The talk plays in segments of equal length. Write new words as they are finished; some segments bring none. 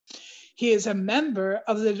He is a member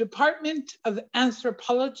of the Department of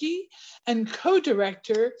Anthropology and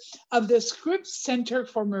co-director of the Scripps Center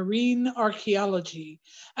for Marine Archaeology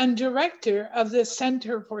and director of the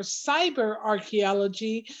Center for Cyber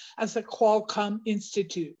Archaeology at the Qualcomm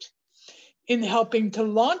Institute. In helping to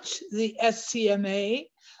launch the SCMA,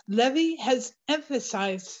 Levy has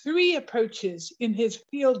emphasized three approaches in his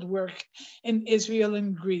fieldwork in Israel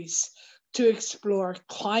and Greece to explore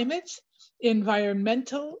climate,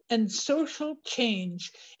 environmental, and social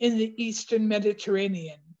change in the Eastern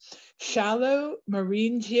Mediterranean: shallow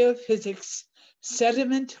marine geophysics,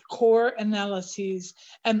 sediment core analyses,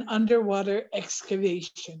 and underwater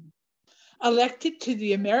excavation. Elected to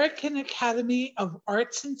the American Academy of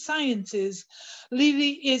Arts and Sciences,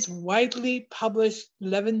 Levy is widely published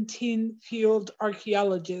Levantine field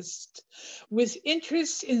archaeologist with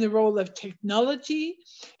interest in the role of technology,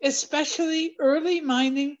 especially early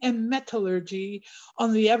mining and metallurgy,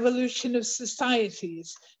 on the evolution of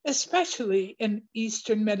societies, especially in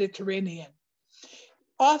Eastern Mediterranean.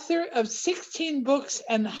 Author of 16 books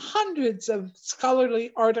and hundreds of scholarly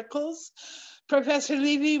articles, Professor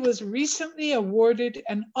Levy was recently awarded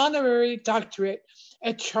an honorary doctorate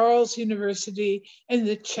at Charles University in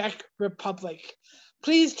the Czech Republic.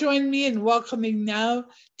 Please join me in welcoming now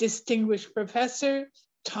distinguished Professor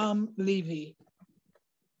Tom Levy.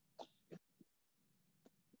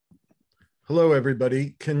 Hello,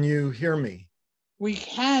 everybody. Can you hear me? We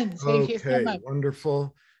can. Thank you so much. Okay,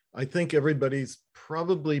 wonderful. I think everybody's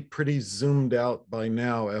probably pretty zoomed out by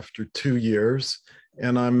now after 2 years,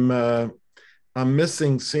 and I'm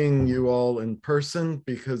missing seeing you all in person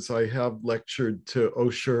because I have lectured to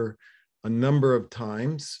Osher a number of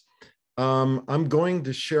times. I'm going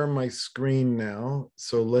to share my screen now,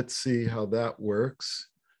 so let's see how that works.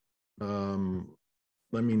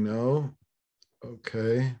 Let me know.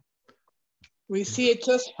 Okay. We see it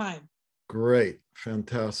just fine. Great,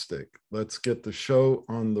 fantastic. Let's get the show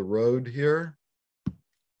on the road here.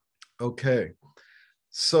 Okay,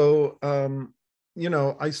 so, you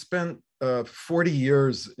know, I spent 40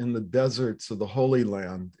 years in the deserts of the Holy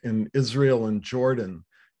Land in Israel and Jordan.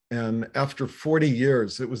 And after 40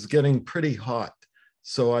 years, it was getting pretty hot.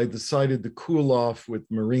 So I decided to cool off with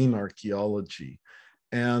marine archaeology.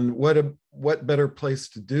 And what better place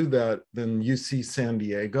to do that than UC San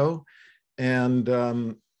Diego? And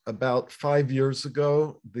about 5 years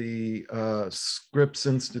ago, the Scripps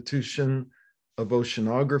Institution of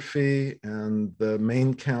Oceanography and the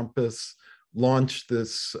main campus launched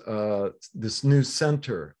this new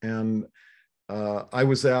center, and I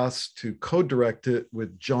was asked to co-direct it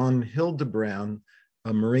with John Hildebrand,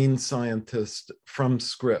 a marine scientist from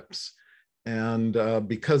Scripps. And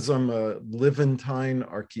because I'm a Levantine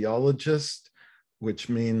archaeologist, which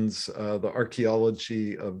means the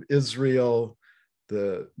archaeology of Israel,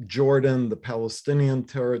 the Jordan, the Palestinian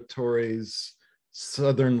territories,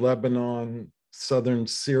 southern Lebanon, southern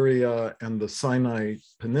Syria, and the Sinai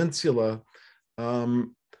Peninsula,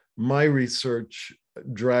 my research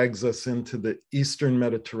drags us into the Eastern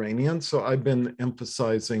Mediterranean. So I've been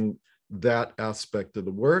emphasizing that aspect of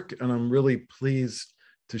the work, and I'm really pleased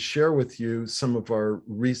to share with you some of our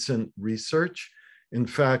recent research. In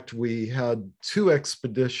fact, we had 2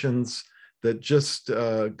 expeditions that just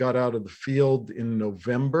got out of the field in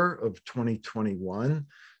November of 2021.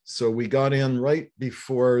 So we got in right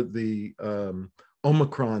before the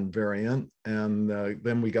Omicron variant, and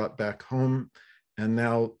then we got back home, and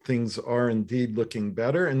now things are indeed looking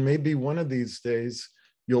better. And maybe one of these days,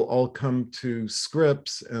 you'll all come to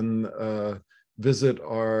Scripps and visit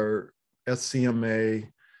our SCMA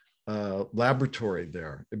laboratory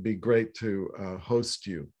there. It'd be great to host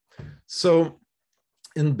you. So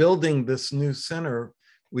in building this new center,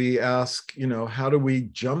 we ask, you know, how do we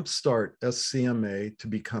jumpstart SCMA to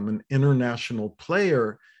become an international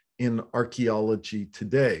player in archaeology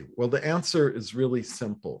today? Well, the answer is really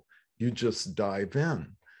simple. You just dive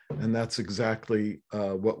in. And that's exactly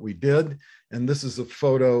what we did. And this is a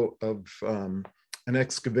photo of an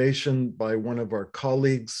excavation by one of our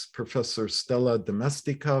colleagues, Professor Stella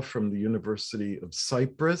Domestica from the University of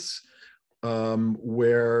Cyprus,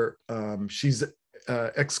 where she's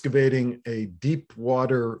excavating a deep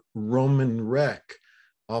water Roman wreck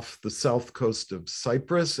off the south coast of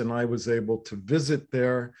Cyprus. And I was able to visit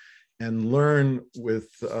there and learn with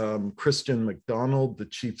Christian McDonald, the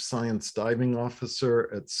Chief Science Diving Officer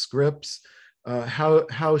at Scripps,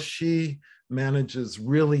 how she manages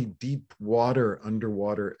really deep water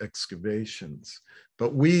underwater excavations.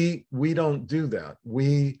 But we don't do that.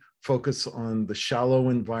 We focus on the shallow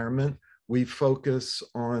environment. We focus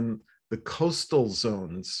on the coastal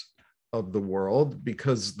zones of the world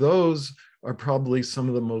because those are probably some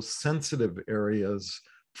of the most sensitive areas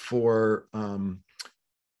for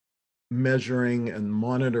measuring and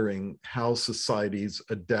monitoring how societies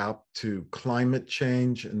adapt to climate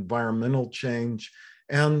change, environmental change,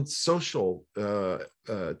 and social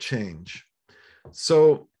change.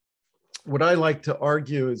 So what I like to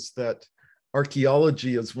argue is that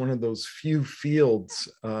archaeology is one of those few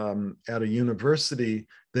fields at a university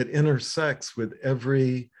that intersects with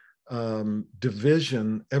every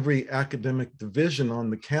division, every academic division on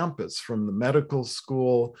the campus, from the medical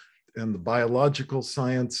school and the biological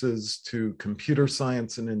sciences to computer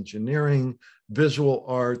science and engineering, visual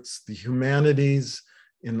arts, the humanities,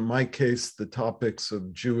 in my case, the topics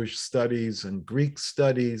of Jewish studies and Greek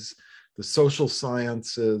studies, the social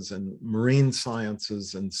sciences and marine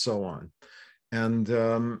sciences, and so on. And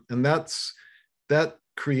that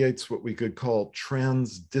creates what we could call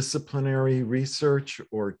transdisciplinary research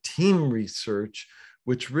or team research,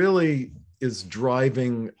 which really is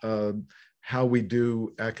driving how we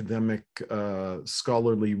do academic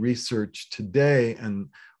scholarly research today and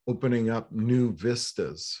opening up new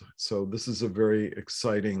vistas. So this is a very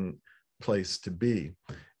exciting place to be.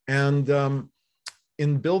 And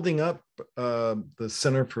in building up the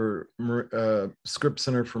Center for Scripps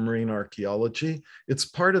Center for Marine Archaeology, it's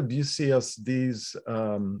part of UCSD's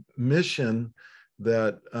mission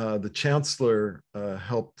that the chancellor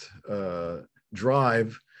helped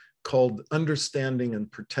drive, called Understanding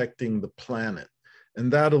and Protecting the Planet.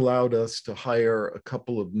 And that allowed us to hire a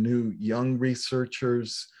couple of new young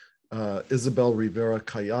researchers, Isabel Rivera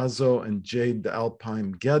Cayazo and Jade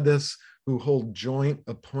Alpine Geddes, who hold joint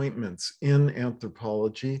appointments in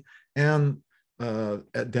anthropology and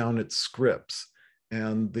down at Scripps.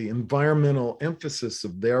 And the environmental emphasis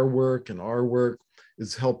of their work and our work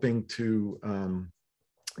is helping to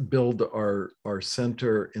build our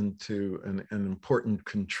center into an important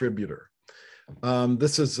contributor.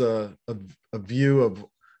 This is a view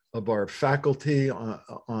of our faculty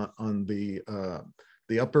on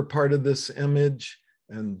the upper part of this image.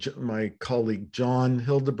 And my colleague, John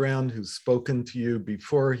Hildebrand, who's spoken to you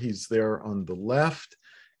before, he's there on the left.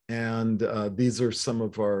 And these are some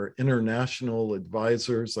of our international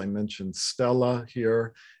advisors. I mentioned Stella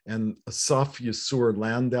here, and Asaf Yasur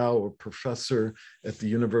Landau, a professor at the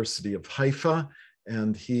University of Haifa.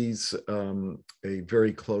 And he's a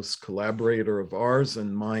very close collaborator of ours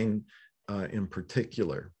and mine in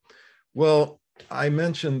particular. Well, I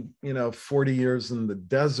mentioned, 40 years in the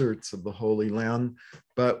deserts of the Holy Land,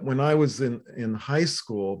 but when I was in high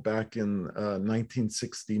school back in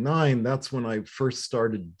 1969, that's when I first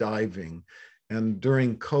started diving. And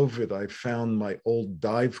during COVID, I found my old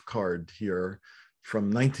dive card here from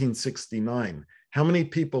 1969. How many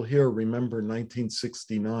people here remember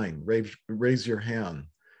 1969? Raise your hand.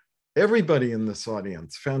 Everybody in this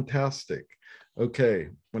audience, fantastic. Okay,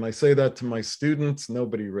 when I say that to my students,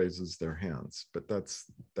 nobody raises their hands, but that's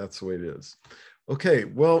the way it is. Okay,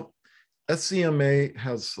 well, SCMA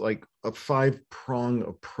has like a 5-prong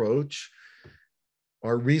approach.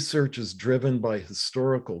 Our research is driven by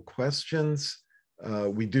historical questions.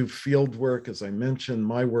 We do field work, as I mentioned.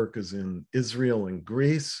 My work is in Israel and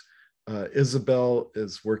Greece. Isabel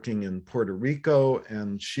is working in Puerto Rico,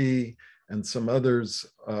 and she and some others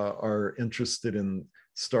are interested in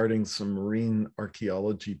starting some marine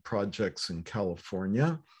archaeology projects in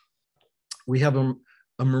California. We have a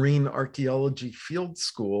marine archaeology field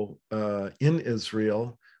school in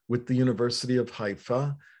Israel with the University of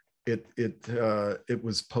Haifa. It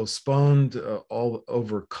was postponed all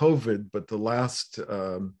over COVID, but the last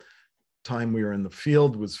time we were in the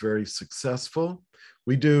field was very successful.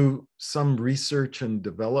 We do some research and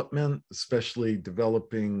development, especially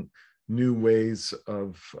developing new ways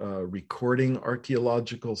of recording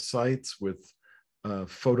archaeological sites with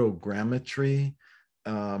photogrammetry.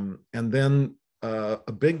 And then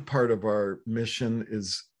a big part of our mission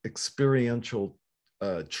is experiential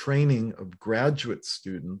training of graduate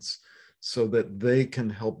students so that they can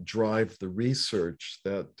help drive the research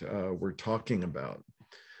that we're talking about.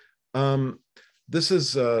 This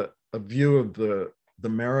is a view of the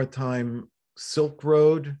maritime Silk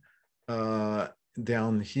Road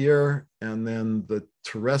down here, and then the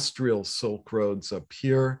terrestrial Silk Roads up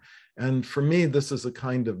here. And for me, this is a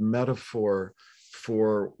kind of metaphor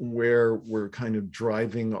for where we're kind of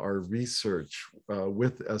driving our research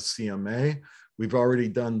with SCMA. We've already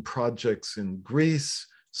done projects in Greece,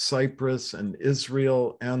 Cyprus, and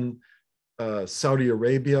Israel, and Saudi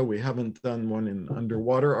Arabia. We haven't done one in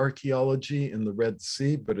underwater archaeology in the Red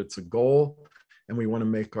Sea, but it's a goal. And we want to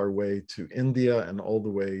make our way to India and all the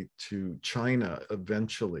way to China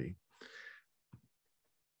eventually.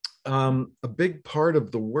 A big part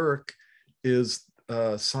of the work is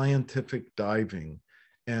scientific diving.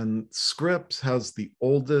 And Scripps has the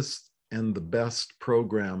oldest and the best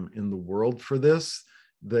program in the world for this.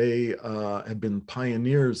 They have been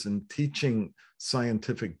pioneers in teaching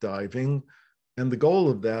scientific diving. And the goal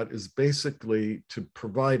of that is basically to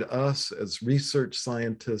provide us as research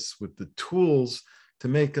scientists with the tools to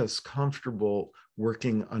make us comfortable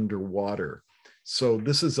working underwater. So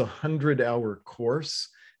this is a 100-hour course,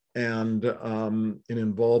 and it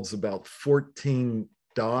involves about 14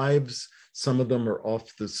 dives. Some of them are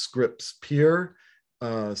off the Scripps Pier.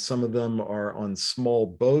 Some of them are on small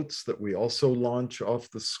boats that we also launch off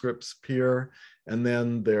the Scripps Pier. And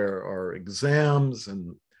then there are exams,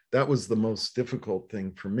 and that was the most difficult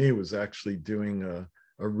thing for me, was actually doing a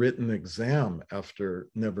written exam after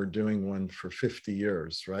never doing one for 50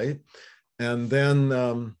 years, right? And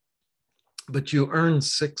then, but you earn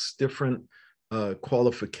 6 different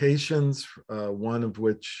qualifications, one of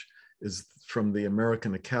which is from the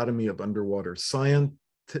American Academy of Underwater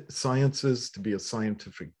Sciences to be a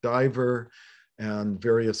scientific diver, and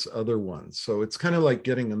various other ones. So it's kind of like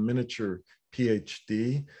getting a miniature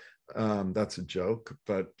PhD. That's a joke,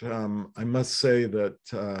 but I must say that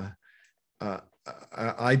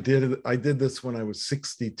I did this when I was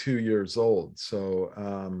 62 years old. So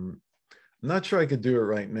I'm not sure I could do it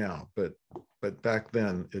right now, but back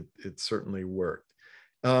then it certainly worked.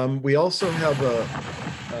 We also have a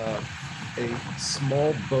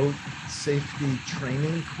small boat safety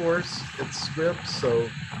training course at Scripps. So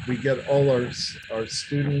we get all our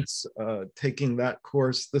students taking that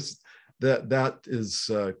course. That is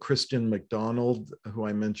Christian McDonald, who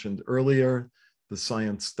I mentioned earlier, the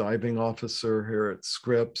science diving officer here at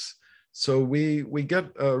Scripps. So we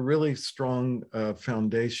get a really strong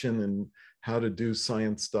foundation in how to do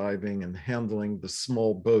science diving and handling the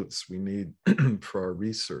small boats we need for our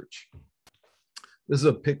research. This is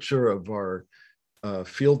a picture of our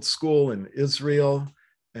field school in Israel.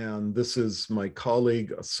 And this is my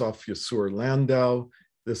colleague, Asaf Yasur Landau.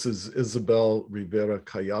 This is Isabel Rivera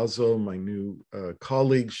Cayazo, my new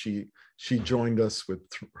colleague. She joined us with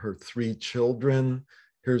her 3 children.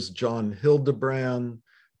 Here's John Hildebrand.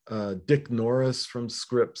 Dick Norris from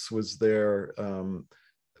Scripps was there.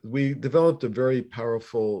 We developed a very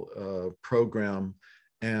powerful program,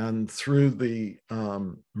 and through the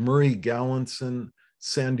Murray Gallinson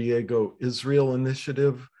San Diego Israel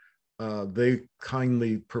Initiative, they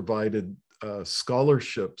kindly provided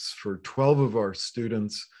scholarships for 12 of our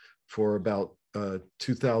students for about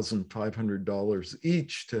 $2,500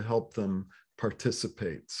 each to help them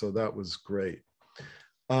participate. So that was great.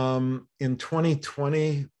 In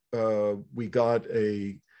 2020, we got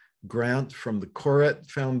a grant from the Koret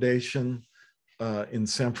Foundation in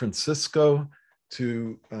San Francisco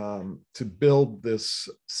to build this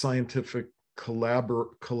scientific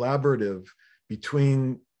collaborative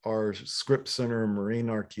between our Scripps Center of Marine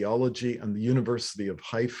Archaeology and the University of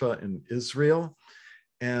Haifa in Israel.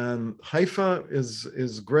 And Haifa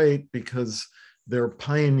is great because they're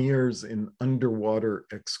pioneers in underwater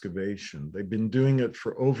excavation. They've been doing it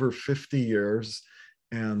for over 50 years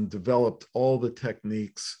and developed all the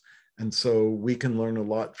techniques. And so we can learn a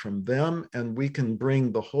lot from them, and we can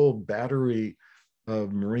bring the whole battery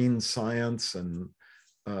of marine science and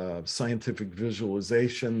scientific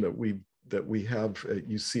visualization that we have at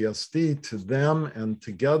UCSD to them, and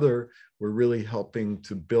together we're really helping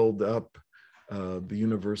to build up the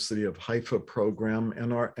University of Haifa program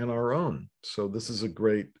and our own. So this is a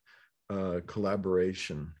great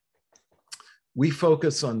collaboration. We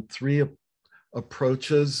focus on 3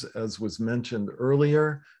 approaches, as was mentioned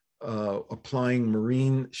earlier,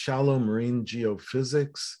 applying shallow marine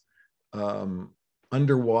geophysics,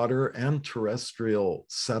 underwater and terrestrial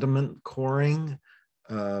sediment coring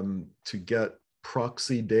to get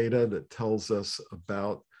proxy data that tells us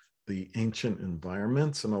about the ancient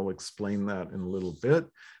environments, and I'll explain that in a little bit.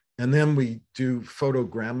 And then we do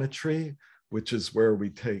photogrammetry, which is where we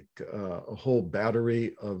take a whole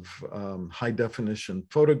battery of high definition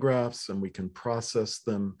photographs, and we can process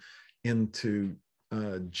them into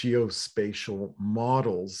geospatial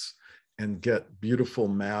models and get beautiful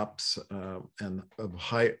maps and of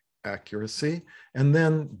high accuracy. And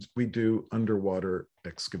then we do underwater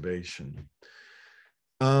excavation.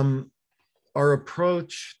 Our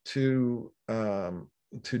approach to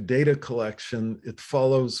data collection, it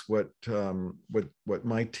follows what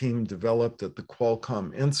my team developed at the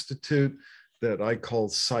Qualcomm Institute that I call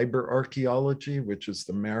cyber archaeology, which is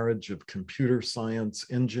the marriage of computer science,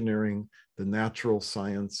 engineering, the natural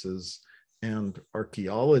sciences, and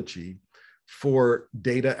archaeology for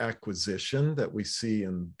data acquisition that we see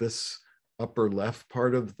in this upper left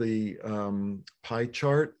part of the pie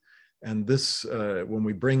chart. And this, when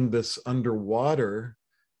we bring this underwater,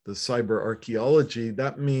 the cyber archaeology,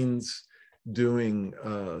 that means doing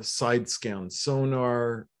side scan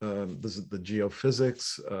sonar, this is the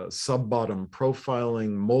geophysics, sub-bottom profiling,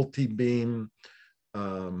 multi-beam,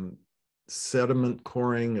 sediment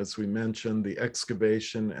coring, as we mentioned, the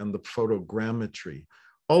excavation, and the photogrammetry.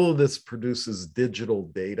 All of this produces digital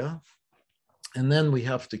data. And then we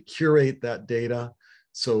have to curate that data.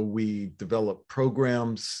 So we develop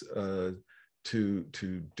programs to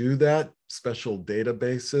do that, special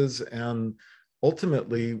databases. And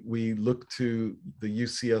ultimately, we look to the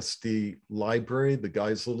UCSD library, the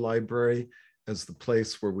Geisel Library, as the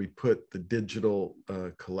place where we put the digital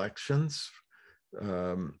collections.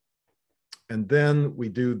 And then we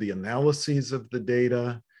do the analyses of the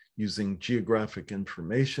data using geographic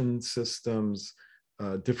information systems,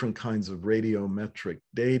 different kinds of radiometric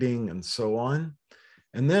dating, and so on.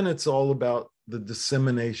 And then it's all about the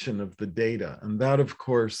dissemination of the data. And that, of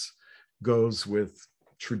course, goes with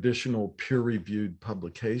traditional peer-reviewed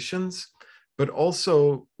publications, but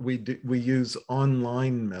also we use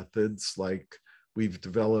online methods, like we've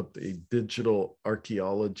developed a digital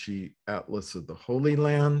archaeology atlas of the Holy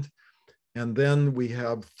Land. And then we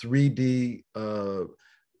have 3D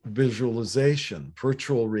visualization,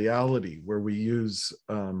 virtual reality, where we use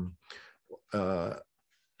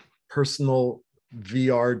personal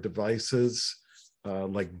VR devices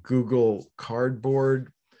like Google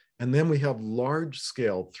Cardboard. And then we have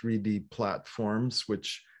large-scale 3D platforms,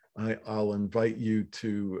 which I'll invite you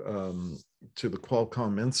to the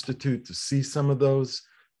Qualcomm Institute to see some of those,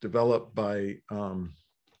 developed by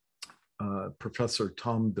Professor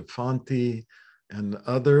Tom DeFonte and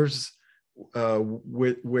others,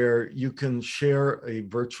 where you can share a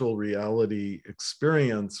virtual reality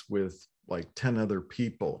experience with like 10 other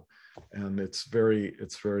people. And it's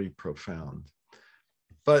very profound.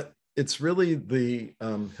 But it's really the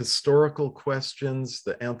historical questions,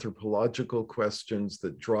 the anthropological questions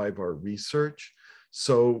that drive our research.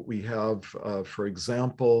 So we have, for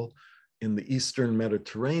example, in the Eastern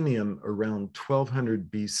Mediterranean around 1200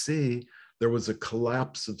 BC, there was a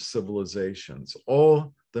collapse of civilizations.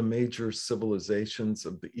 All the major civilizations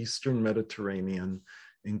of the Eastern Mediterranean,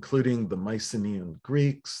 including the Mycenaean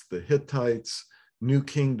Greeks, the Hittites, New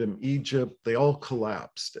Kingdom Egypt, they all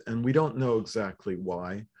collapsed. And we don't know exactly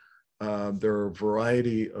why. There are a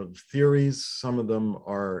variety of theories. Some of them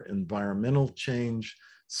are environmental change.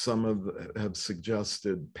 Some of them have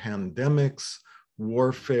suggested pandemics,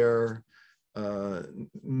 warfare,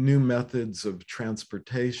 new methods of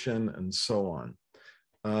transportation, and so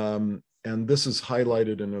on. And this is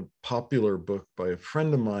highlighted in a popular book by a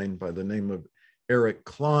friend of mine by the name of Eric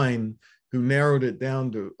Klein, who narrowed it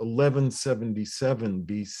down to 1177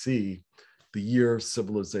 BC, the year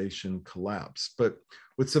civilization collapsed. But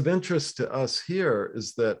what's of interest to us here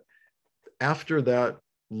is that after that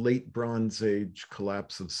late Bronze Age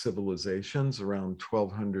collapse of civilizations around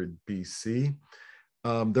 1200 BC,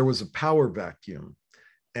 there was a power vacuum.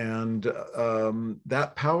 And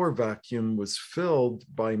that power vacuum was filled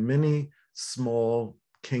by many small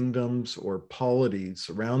kingdoms or polities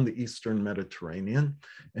around the Eastern Mediterranean.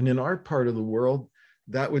 And in our part of the world,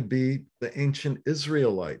 that would be the ancient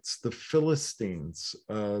Israelites, the Philistines,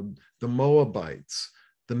 the Moabites,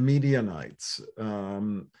 the Midianites,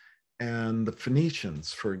 and the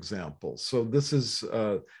Phoenicians, for example. So this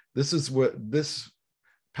is what this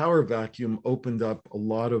power vacuum opened up a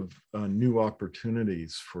lot of new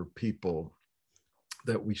opportunities for people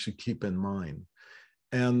that we should keep in mind.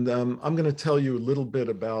 And I'm going to tell you a little bit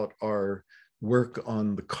about our work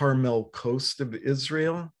on the Carmel coast of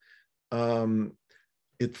Israel.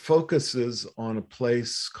 It focuses on a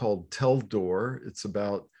place called Tel Dor. It's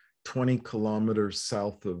about 20 kilometers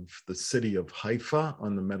south of the city of Haifa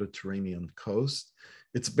on the Mediterranean coast.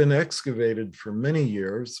 It's been excavated for many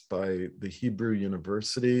years by the Hebrew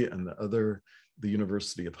University and the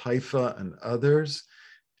University of Haifa and others.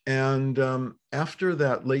 And after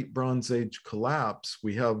that late Bronze Age collapse,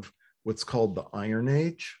 we have what's called the Iron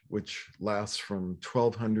Age, which lasts from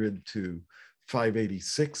 1200 to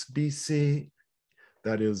 586 BC.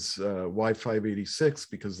 That is why 586,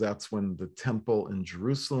 because that's when the temple in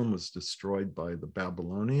Jerusalem was destroyed by the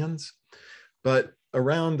Babylonians. But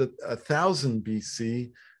around 1000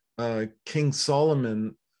 BC, King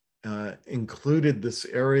Solomon included this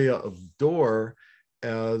area of Dor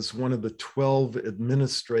as one of the 12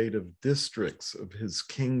 administrative districts of his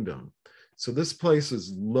kingdom. So this place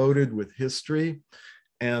is loaded with history.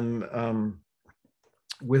 And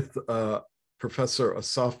with Professor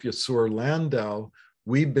Asaf Yasur Landau,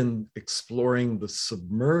 we've been exploring the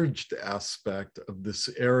submerged aspect of this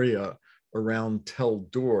area around Tel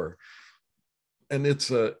Dor. And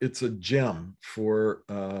it's a gem for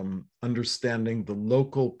understanding the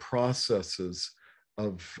local processes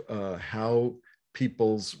of how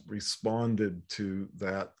peoples responded to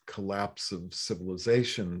that collapse of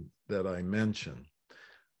civilization that I mentioned.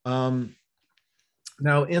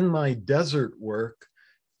 Now, in my desert work,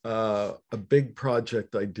 a big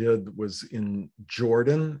project I did was in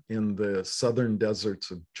Jordan, in the southern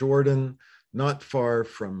deserts of Jordan, not far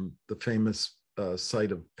from the famous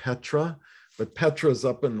site of Petra. But Petra is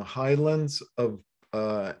up in the highlands of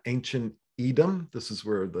ancient Edom. This is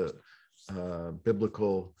where the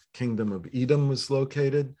biblical kingdom of Edom was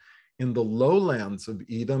located. In the lowlands of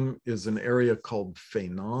Edom is an area called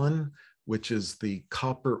Fainan, which is the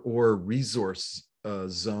copper ore resource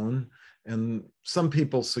zone. And some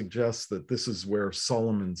people suggest that this is where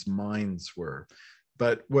Solomon's mines were.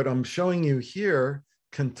 But what I'm showing you here,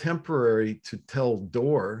 contemporary to Tel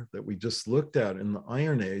Dor that we just looked at in the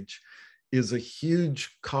Iron Age, is a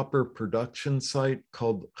huge copper production site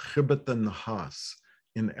called Khibat al-Nahas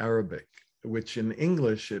in Arabic, which in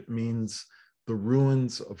English it means the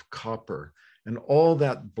ruins of copper. And all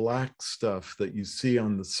that black stuff that you see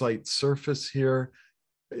on the site surface here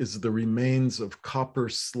is the remains of copper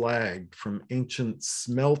slag from ancient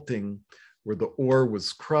smelting, where the ore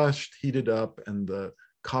was crushed, heated up, and the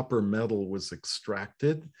copper metal was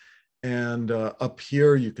extracted. And up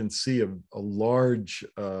here, you can see a large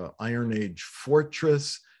Iron Age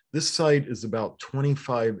fortress. This site is about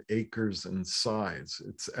 25 acres in size.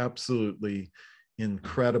 It's absolutely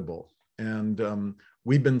incredible. And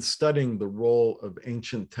we've been studying the role of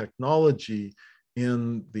ancient technology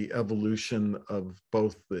in the evolution of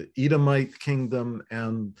both the Edomite kingdom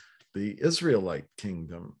and the Israelite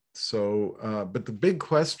kingdom. So, but the big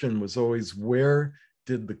question was always, where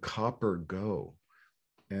did the copper go?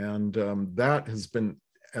 And that has been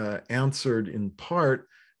answered in part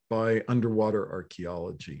by underwater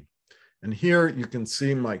archaeology. And here you can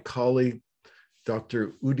see my colleague,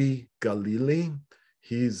 Dr. Udi Galili.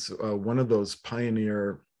 He's one of those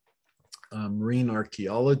pioneer marine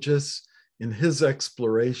archaeologists. In his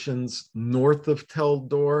explorations north of Tel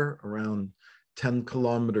Dor, around 10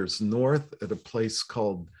 kilometers north at a place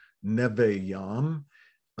called Neve Yam,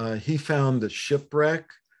 he found a shipwreck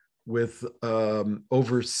with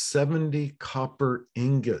over 70 copper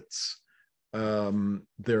ingots.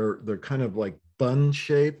 They're kind of like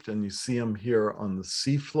bun-shaped, and you see them here on the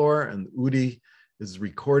seafloor, and Udi is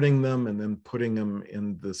recording them and then putting them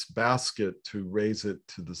in this basket to raise it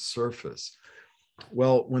to the surface.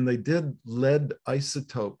 Well, when they did lead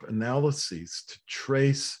isotope analyses to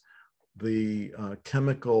trace the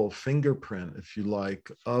chemical fingerprint, if you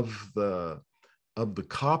like, of the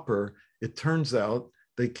copper, it turns out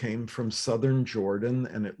they came from southern Jordan,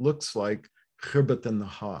 and it looks like Khibat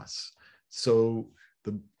al-Nahas. So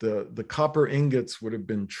the copper ingots would have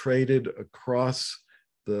been traded across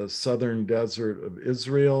the southern desert of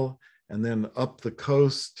Israel and then up the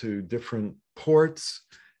coast to different ports,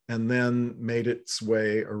 and then made its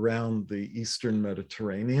way around the Eastern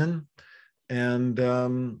Mediterranean. And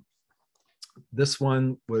this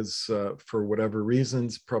one was, for whatever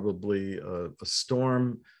reasons, probably a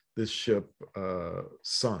storm. This ship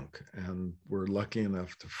sunk, and we're lucky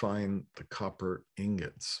enough to find the copper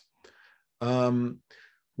ingots.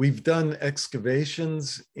 We've done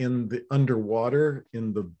excavations in the underwater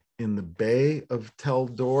in the bay of Tel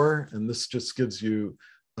Dor, and this just gives you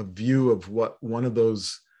a view of what one of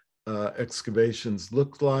those excavations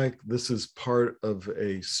looked like. This is part of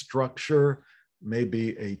a structure,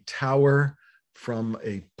 maybe a tower from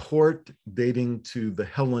a port dating to the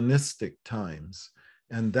Hellenistic times.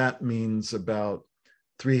 And that means about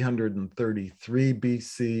 333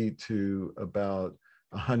 BC to about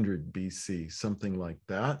 100 BC, something like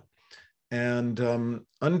that. And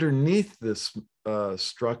underneath this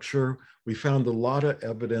structure, we found a lot of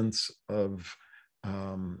evidence of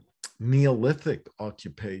Neolithic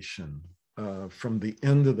occupation from the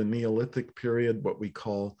end of the Neolithic period, what we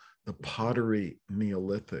call the pottery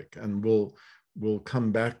Neolithic. And we'll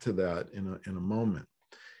come back to that in a moment.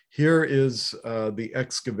 Here is the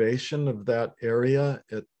excavation of that area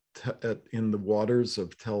in the waters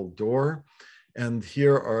of Tel Dor. And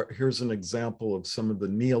here's an example of some of the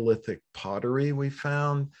Neolithic pottery we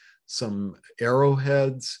found, some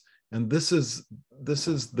arrowheads. And this is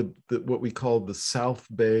what we call the South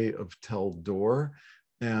Bay of Tel Dor.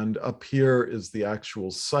 And up here is the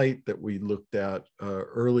actual site that we looked at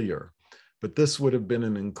earlier. But this would have been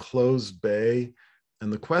an enclosed bay.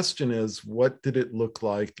 And the question is, what did it look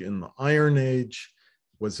like in the Iron Age?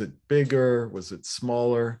 Was it bigger? Was it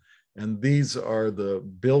smaller? And these are the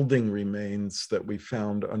building remains that we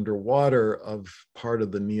found underwater of part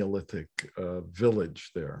of the Neolithic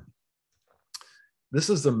village there. This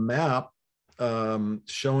is a map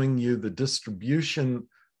showing you the distribution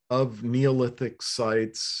of Neolithic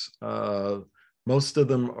sites. Most of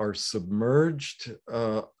them are submerged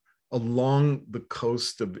along the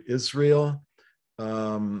coast of Israel,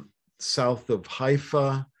 south of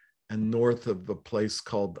Haifa, and north of a place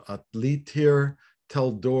called Atlit here.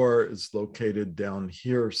 Tel Dor is located down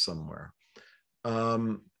here somewhere.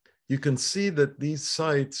 You can see that these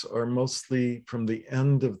sites are mostly from the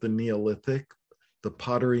end of the Neolithic, the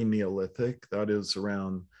pottery Neolithic, that is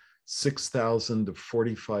around 6,000 to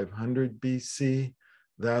 4,500 BC.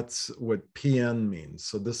 That's what PN means.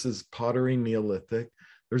 So this is pottery Neolithic.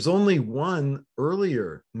 There's only one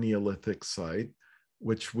earlier Neolithic site,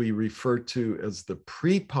 which we refer to as the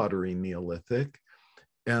pre-pottery Neolithic,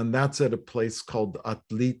 and that's at a place called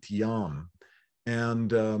Atlit Yam.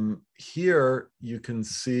 And here you can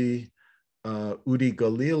see Udi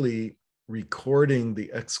Galili recording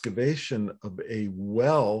the excavation of a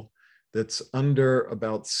well that's under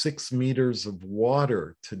about 6 meters of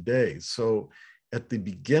water today. So at the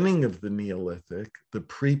beginning of the Neolithic, the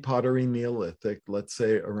pre-pottery Neolithic, let's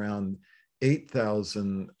say around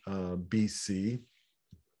 8,000 BC,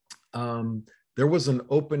 there was an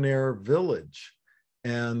open air village.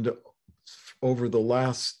 And over the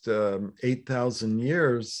last 8,000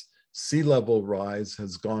 years, sea level rise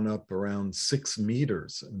has gone up around 6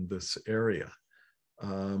 meters in this area.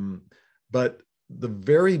 But the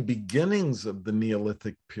very beginnings of the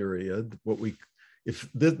Neolithic period,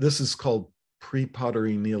 this is called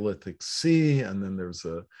pre-pottery Neolithic C, and then there's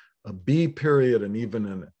a B period and even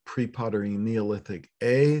a pre-pottery Neolithic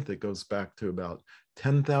A that goes back to about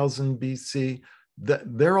 10,000 BC.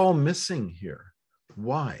 They're all missing here.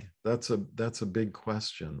 Why? That's a big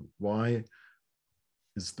question. Why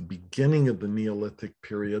is the beginning of the Neolithic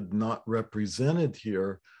period not represented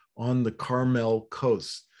here on the Carmel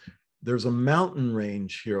coast? There's a mountain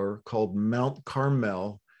range here called Mount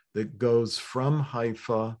Carmel that goes from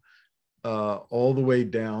Haifa all the way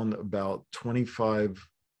down about 25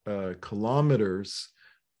 kilometers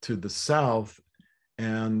to the south,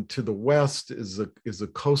 and to the west is a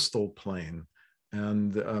coastal plain.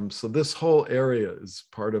 And so this whole area is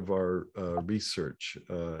part of our research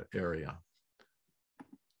area.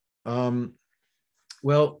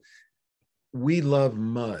 Well, we love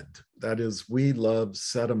mud. That is, we love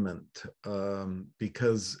sediment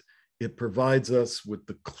because it provides us with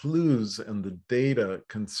the clues and the data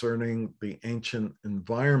concerning the ancient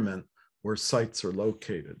environment where sites are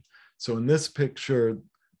located. So in this picture,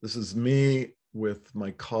 this is me with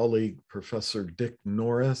my colleague, Professor Dick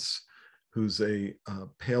Norris, who's a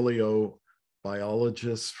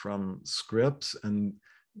paleobiologist from Scripps. And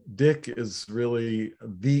Dick is really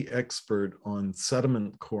the expert on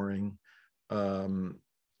sediment coring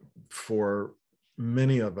for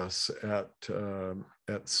many of us at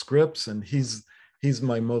Scripps, and he's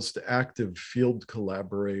my most active field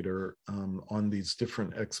collaborator on these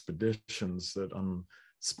different expeditions that I'm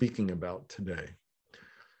speaking about today.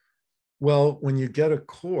 Well, when you get a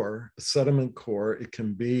core, a sediment core, it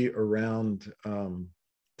can be around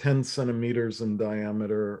 10 centimeters in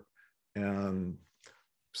diameter and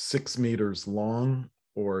 6 meters long,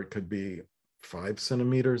 or it could be 5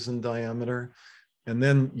 centimeters in diameter. And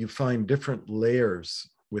then you find different layers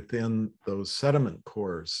within those sediment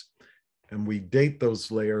cores. And we date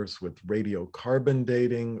those layers with radiocarbon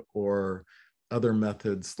dating or other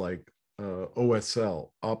methods like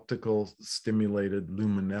OSL, optical stimulated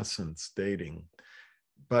luminescence dating.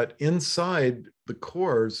 But inside the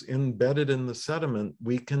cores, embedded in the sediment,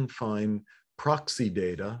 we can find proxy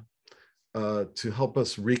data to help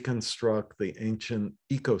us reconstruct the ancient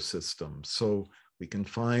ecosystem. So we can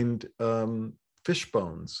find fish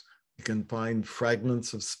bones, we can find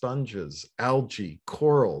fragments of sponges, algae,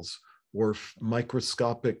 corals, or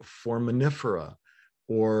microscopic foraminifera,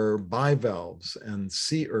 or bivalves and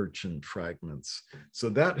sea urchin fragments. So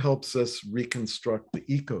that helps us reconstruct the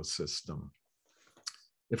ecosystem.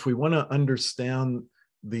 If we want to understand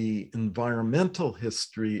the environmental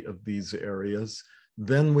history of these areas,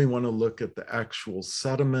 then we want to look at the actual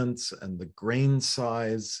sediments and the grain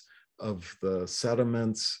size of the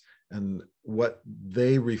sediments and what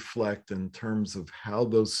they reflect in terms of how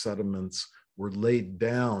those sediments were laid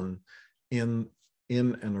down in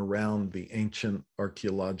and around the ancient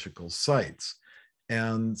archaeological sites.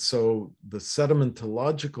 And so the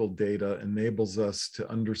sedimentological data enables us to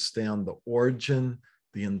understand the origin,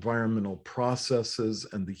 the environmental processes,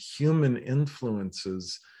 and the human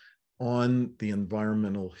influences on the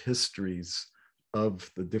environmental histories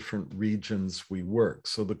of the different regions we work.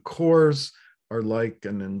 So the cores are like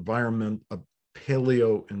an environment, a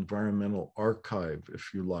paleo-environmental archive,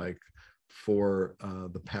 if you like, for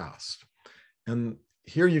the past. And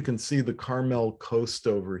here you can see the Carmel coast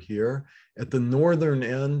over here. At the northern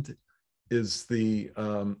end is the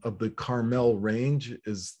of the Carmel range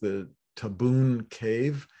is the Tabun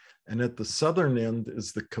cave, and at the southern end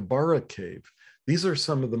is the Kabara cave. These are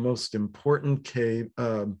some of the most important cave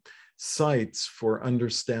sites for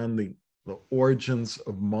understanding the origins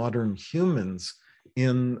of modern humans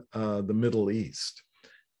in the Middle East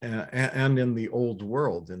and in the Old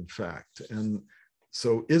World, in fact. And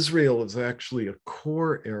so Israel is actually a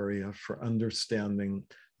core area for understanding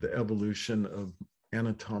the evolution of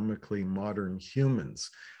anatomically modern humans.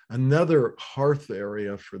 Another hearth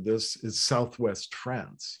area for this is Southwest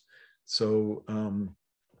France. So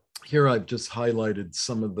here I've just highlighted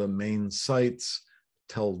some of the main sites: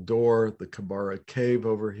 Tel Dor, the Kabara cave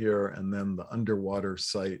over here, and then the underwater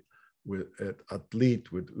site at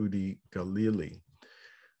Atlit with Udi Galili.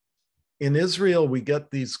 In Israel, we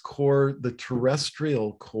get these core, the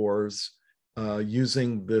terrestrial cores,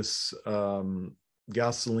 using this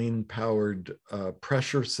gasoline-powered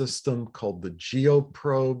pressure system called the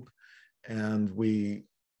geoprobe, and we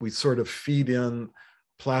sort of feed in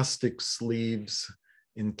plastic sleeves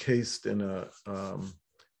encased in a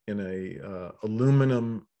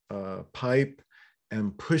aluminum pipe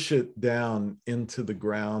and push it down into the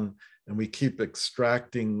ground, and we keep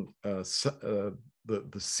extracting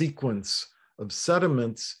the sequence of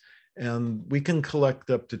sediments, and we can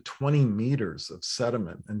collect up to 20 meters of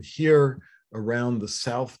sediment. And here around the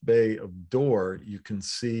South Bay of Dor, you can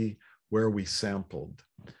see where we sampled.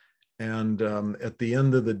 And at the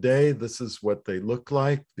end of the day, this is what they look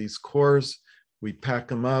like, these cores. We pack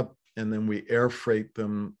them up and then we air freight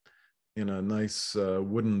them in a nice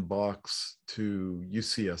wooden box to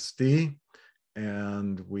UCSD.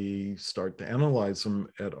 And we start to analyze them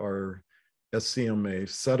at our SCMA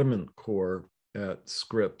sediment core at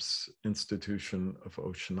Scripps Institution of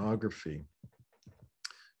Oceanography.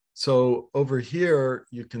 So over here,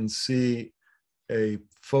 you can see a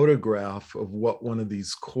photograph of what one of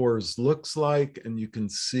these cores looks like, and you can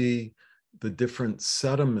see the different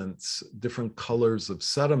sediments, different colors of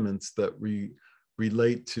sediments that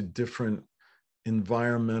relate to different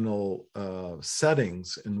environmental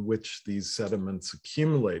settings in which these sediments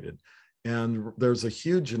accumulated. And there's a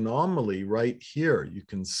huge anomaly right here. You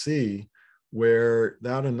can see where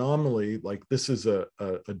that anomaly, like this is a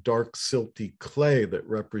dark silty clay that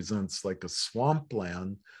represents like a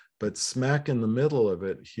swampland, but smack in the middle of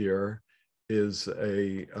it here is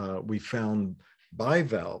we found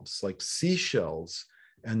bivalves, like seashells.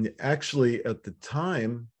 And actually at the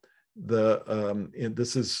time,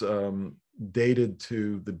 this is dated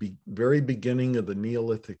to the very beginning of the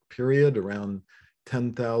Neolithic period, around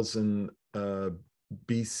 10,000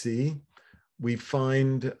 BC. We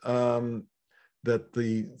find that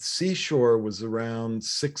the seashore was around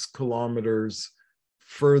 6 kilometers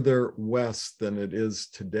further west than it is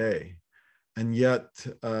today. And yet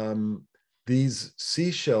these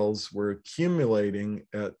seashells were accumulating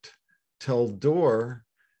at Tel Dor,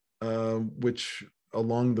 which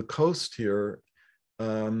along the coast here,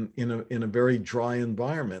 in a very dry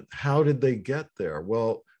environment. How did they get there?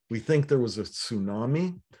 Well, we think there was a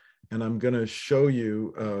tsunami, and I'm going to show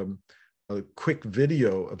you a quick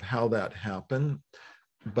video of how that happened.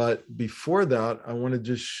 But before that, I want to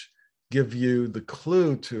just give you the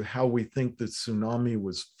clue to how we think the tsunami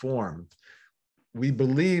was formed. We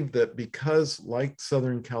believe that because, like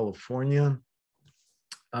Southern California,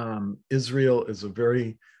 Israel is a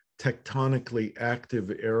very tectonically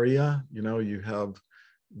active area. You know, you have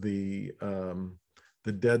the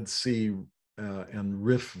Dead Sea and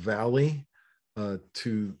Rift Valley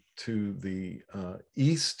to the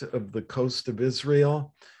east of the coast of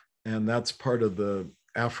Israel, and that's part of the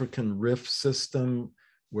African Rift system,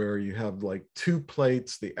 where you have like two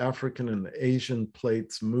plates, the African and the Asian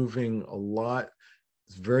plates, moving a lot.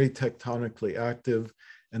 It's very tectonically active.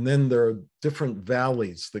 And then there are different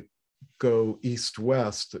valleys that go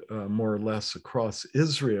east-west, more or less across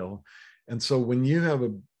Israel. And so when you have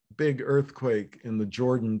a big earthquake in the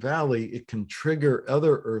Jordan Valley, it can trigger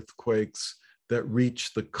other earthquakes that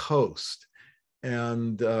reach the coast.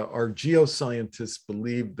 And our geoscientists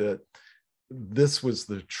believe that this was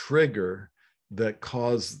the trigger that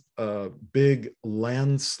caused big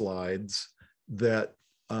landslides that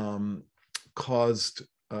caused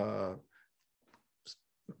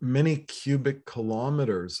many cubic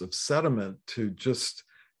kilometers of sediment to just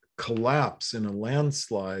collapse in a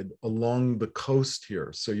landslide along the coast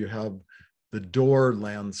here. So you have the Door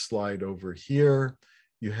landslide over here.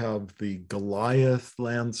 You have the Goliath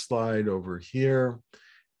landslide over here.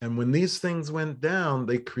 And when these things went down,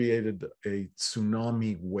 they created a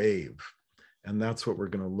tsunami wave. And that's what we're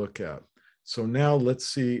going to look at. So now let's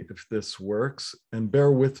see if this works. And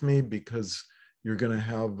bear with me because you're going to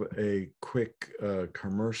have a quick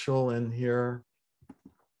commercial in here.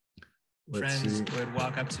 Let's Friends see. would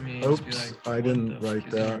walk up to me and Oops, just be like, I didn't write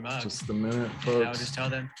that. Just a minute, folks. And I would just tell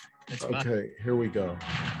them, it's mud. Okay, here we go.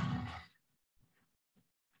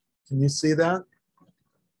 Can you see that?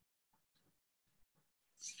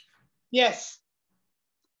 Yes.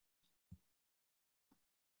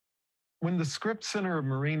 When the Scripps Center of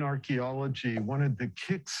Marine Archaeology wanted to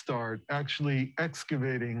kickstart actually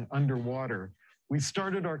excavating underwater, we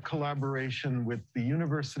started our collaboration with the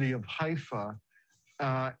University of Haifa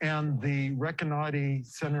and the Rekanati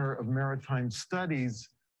Center of Maritime Studies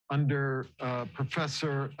under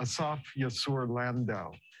Professor Asaf Yasur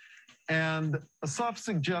Landau. And Asaf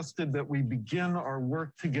suggested that we begin our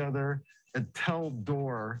work together at Tel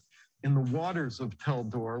Dor, in the waters of Tel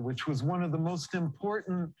Dor, which was one of the most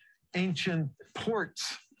important ancient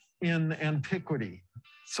ports in antiquity.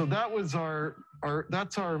 So that was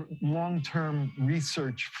that's our long-term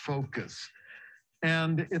research focus.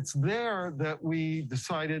 And it's there that we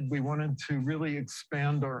decided we wanted to really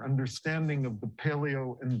expand our understanding of the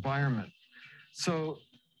paleo environment. So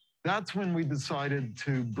that's when we decided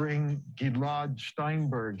to bring Gilad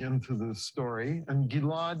Steinberg into the story. And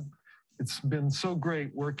Gilad, it's been so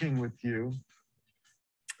great working with you.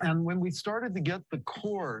 And when we started to get the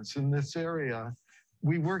cores in this area,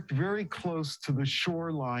 we worked very close to the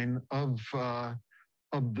shoreline of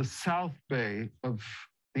the South Bay of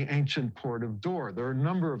the ancient port of Dor. There are a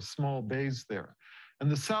number of small bays there. And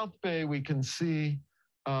the South Bay, we can see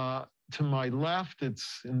to my left,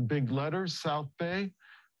 it's in big letters, South Bay.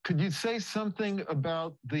 Could you say something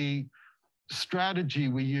about the strategy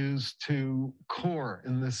we use to core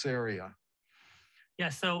in this area? Yeah,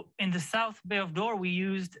 so in the South Bay of Dor, we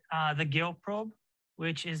used the geoprobe,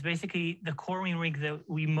 which is basically the coring rig that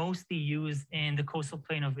we mostly use in the coastal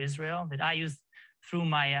plain of Israel, that I used through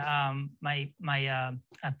my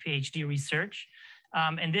PhD research.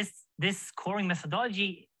 And this coring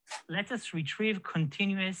methodology lets us retrieve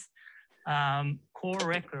continuous core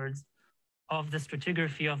records of the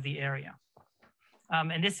stratigraphy of the area.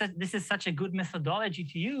 And this is such a good methodology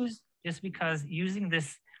to use, just because using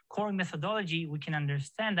this coring methodology, we can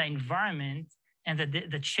understand the environment and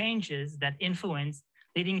the changes that influence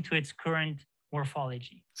leading to its current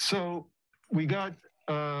morphology. So we got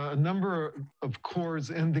a number of cores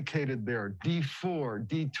indicated there, D4,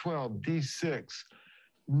 D12, D6.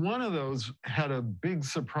 One of those had a big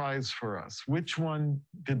surprise for us. Which one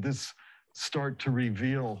did this start to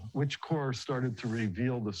reveal? Which core started to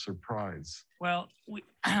reveal the surprise? Well,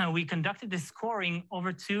 we conducted this coring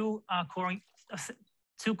over two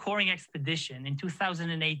coring expedition. In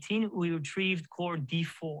 2018, we retrieved core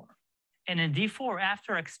D4. And in D4,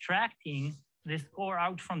 after extracting this core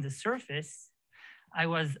out from the surface, I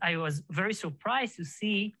was very surprised to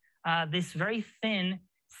see this very thin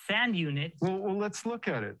sand unit. Well, let's look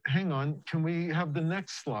at it. Hang on. Can we have the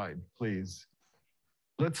next slide, please?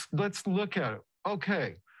 Let's look at it.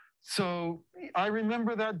 Okay. So I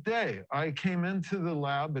remember that day. I came into the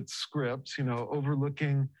lab at Scripps,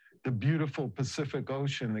 overlooking the beautiful Pacific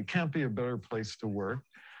Ocean. It can't be a better place to work.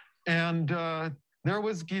 And there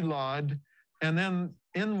was Gilad, and then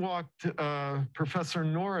in walked Professor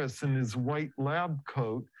Norris in his white lab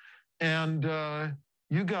coat, and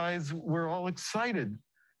you guys were all excited.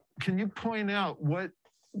 Can you point out what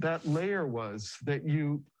that layer was that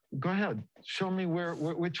you, go ahead, show me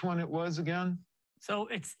which one it was again? So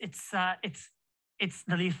it's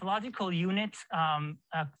the lithological unit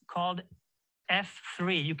called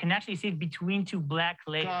F3. You can actually see it between two black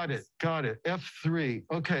layers. Got it. F3.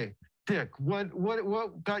 Okay. Dick,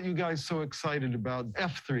 what got you guys so excited about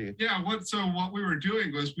F3? Yeah, what we were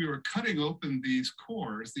doing was we were cutting open these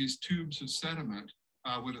cores, these tubes of sediment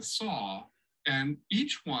with a saw, and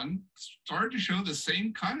each one started to show the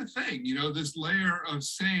same kind of thing, this layer of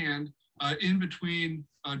sand in between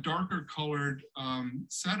darker colored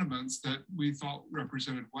sediments that we thought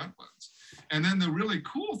represented wetlands. And then the really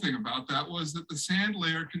cool thing about that was that the sand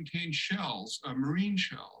layer contained shells, marine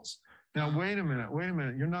shells. Now, wait a minute.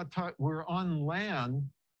 You're not we're on land.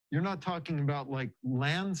 You're not talking about like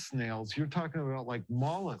land snails. You're talking about like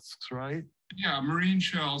mollusks, right? Yeah, marine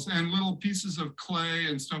shells and little pieces of clay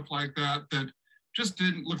and stuff like that just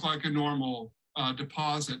didn't look like a normal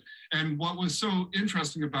deposit. And what was so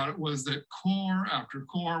interesting about it was that core after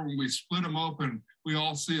core, when we split them open, we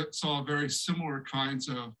all saw very similar kinds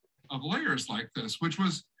of layers like this, which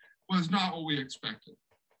was not what we expected.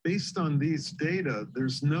 Based on these data,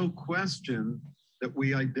 there's no question that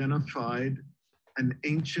we identified an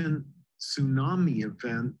ancient tsunami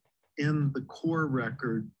event in the core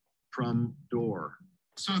record from Dor.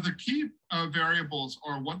 So the key variables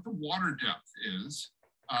are what the water depth is,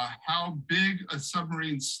 how big a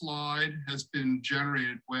submarine slide has been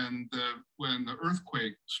generated when the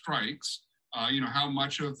earthquake strikes, how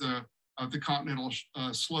much of the continental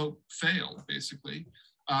slope failed, basically.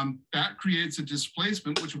 That creates a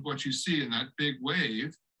displacement, which is what you see in that big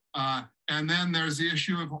wave. And then there's the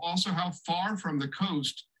issue of also how far from the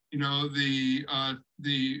coast, the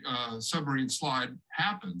submarine slide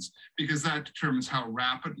happens, because that determines how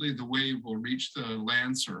rapidly the wave will reach the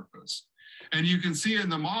land surface. And you can see in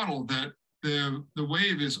the model that the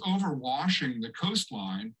wave is overwashing the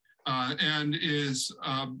coastline and is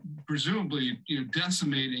presumably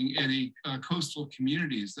decimating any coastal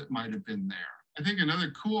communities that might have been there. I think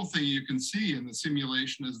another cool thing you can see in the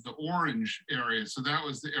simulation is the orange area. So that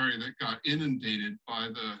was the area that got inundated by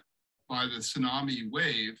the tsunami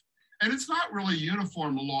wave. And it's not really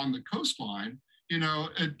uniform along the coastline.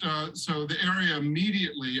 So the area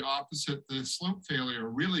immediately opposite the slope failure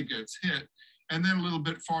really gets hit. And then a little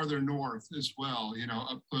bit farther north as well,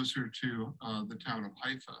 up closer to the town of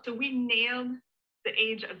Haifa. So we nailed the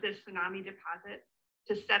age of this tsunami deposit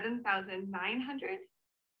to 7,900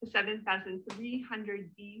 to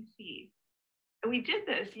 7,300 BC. And we did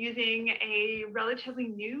this using a relatively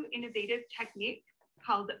new innovative technique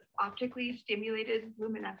called optically stimulated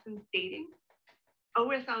luminescence dating.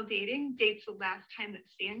 OSL dating dates the last time that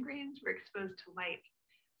sand grains were exposed to light.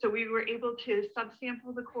 So we were able to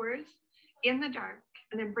subsample the cores in the dark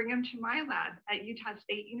and then bring them to my lab at Utah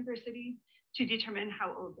State University to determine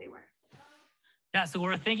how old they were. Yeah, so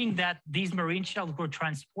we're thinking that these marine shells were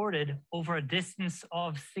transported over a distance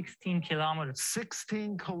of 16 kilometers.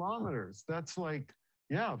 16 kilometers. That's like,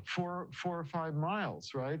 4 or 5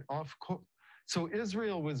 miles, right? So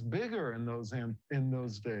Israel was bigger in those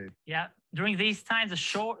days. Yeah, during these times,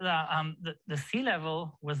 the sea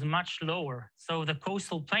level was much lower. So the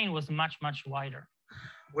coastal plain was much, much wider.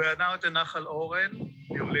 We are now at the Nahal Oren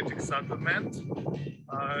Neolithic settlement.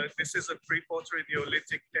 This is a pre-pottery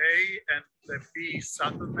Neolithic A and the B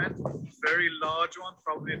settlement, very large one,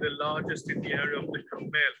 probably the largest in the area of the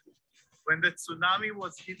Carmel. When the tsunami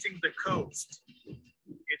was hitting the coast,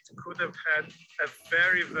 it could have had a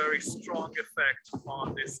very, very strong effect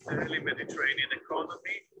on this early Mediterranean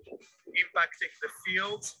economy, impacting the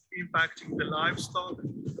fields, impacting the livestock,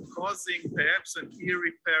 causing perhaps an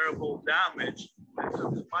irreparable damage that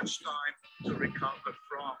took much time to recover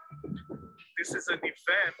from. This is an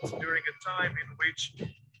event during a time in which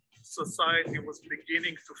society was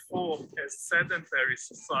beginning to form as sedentary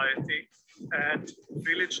society and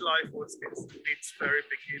village life was in its very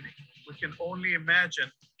beginning. We can only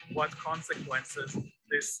imagine what consequences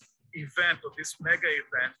this event or this mega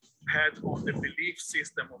event had on the belief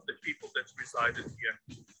system of the people that resided here.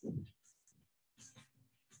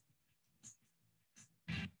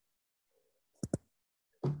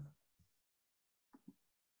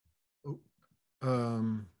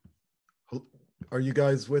 Are you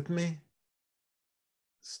guys with me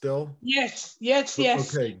still? Yes.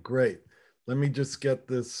 Okay, great. Let me just get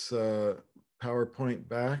this PowerPoint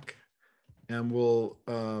back, and we're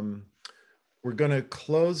going to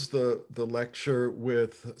close the lecture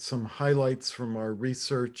with some highlights from our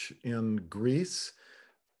research in Greece.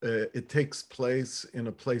 It takes place in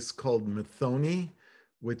a place called Methoni,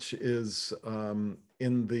 which is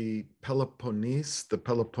in the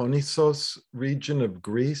Peloponnesos region of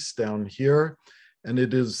Greece down here. And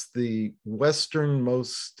it is the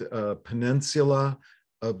westernmost peninsula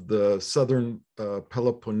of the southern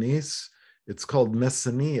Peloponnese. It's called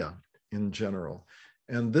Messenia in general.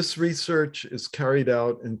 And this research is carried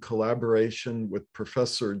out in collaboration with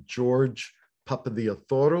Professor George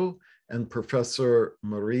Papadiathorou and Professor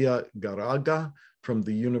Maria Garaga from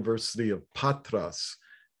the University of Patras.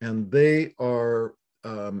 And they are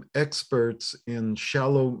experts in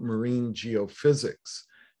shallow marine geophysics.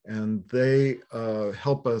 And they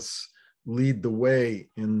help us lead the way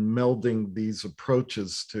in melding these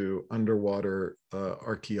approaches to underwater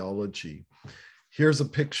archaeology. Here's a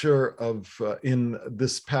picture of in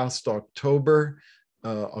this past October,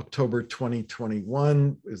 October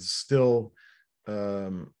 2021 is still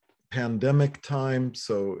pandemic time,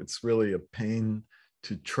 so it's really a pain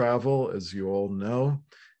to travel, as you all know.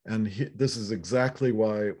 And this is exactly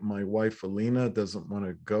why my wife, Alina, doesn't want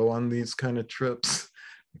to go on these kind of trips,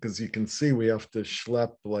 because you can see we have to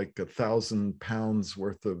schlep like 1,000 pounds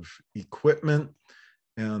worth of equipment.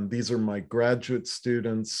 And these are my graduate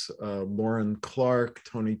students, Lauren Clark,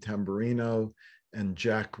 Tony Tamburino, and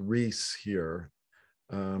Jack Reese here.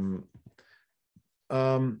 A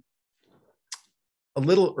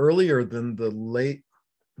little earlier than the late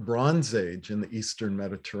Bronze Age in the Eastern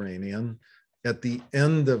Mediterranean, at the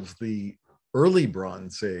end of the early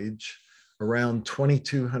Bronze Age, around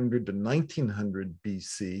 2200 to 1900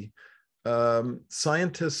 BC,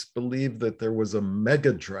 scientists believed that there was a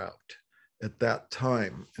mega drought at that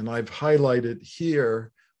time. And I've highlighted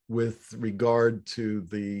here with regard to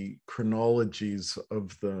the chronologies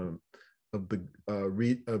of the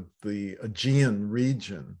Aegean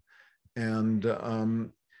region.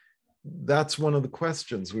 And that's one of the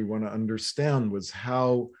questions we want to understand, was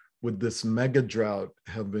how would this mega drought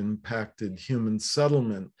have impacted human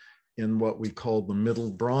settlement in what we call the Middle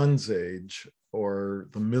Bronze Age, or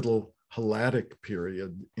the Middle Helladic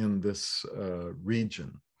period in this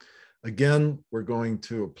region. Again, we're going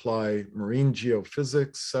to apply marine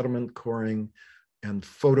geophysics, sediment coring, and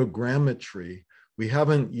photogrammetry. We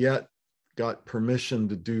haven't yet got permission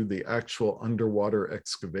to do the actual underwater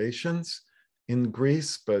excavations in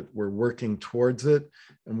Greece, but we're working towards it.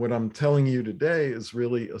 And what I'm telling you today is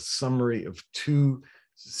really a summary of 2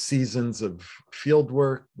 seasons of field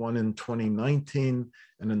work, one in 2019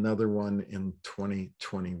 and another one in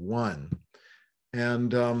 2021.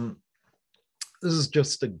 And this is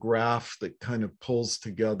just a graph that kind of pulls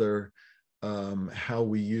together how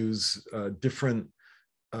we use different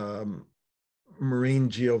marine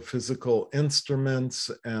geophysical instruments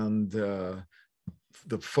and the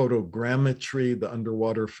photogrammetry, the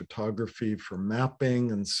underwater photography for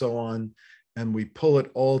mapping and so on. And we pull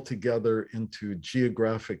it all together into a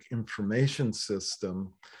geographic information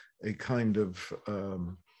system, a kind of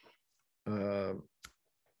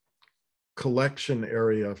collection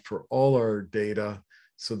area for all our data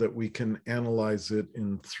so that we can analyze it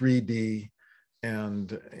in 3D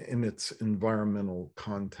and in its environmental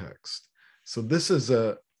context. So this is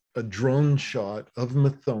a drone shot of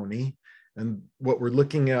Methone. And what we're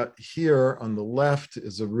looking at here on the left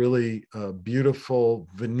is a really beautiful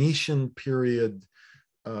Venetian period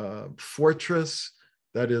fortress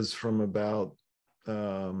that is from about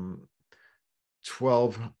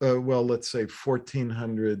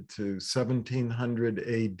 1400 to 1700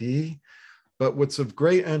 AD. But what's of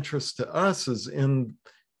great interest to us is in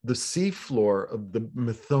the seafloor of the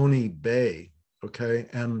Methone Bay, okay?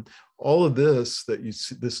 And all of this that you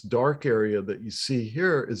see, this dark area that you see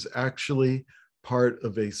here, is actually part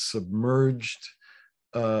of a submerged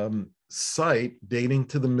site dating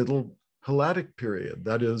to the Middle Helladic period.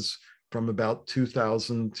 That is from about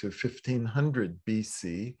 2000 to 1500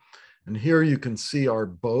 BC. And here you can see our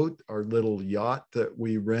boat, our little yacht that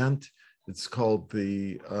we rent. It's called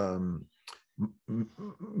the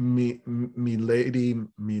My Lady,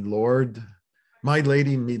 Me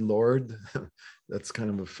Lord. That's kind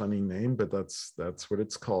of a funny name, but that's what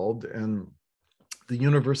it's called. And the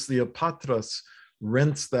University of Patras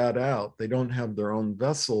rents that out. They don't have their own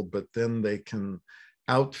vessel, but then they can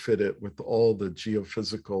outfit it with all the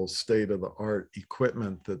geophysical state-of-the-art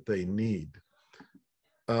equipment that they need.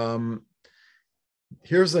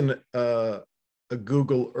 Here's a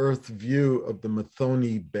Google Earth view of the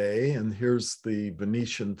Methone Bay, and here's the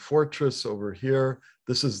Venetian fortress over here.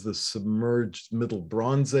 This is the submerged Middle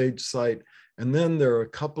Bronze Age site. And then there are a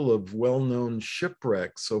couple of well-known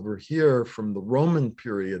shipwrecks over here from the Roman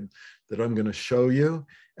period that I'm going to show you.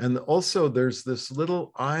 And also there's this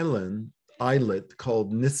little islet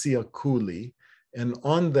called Nisia Couli, and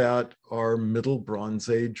on that are Middle Bronze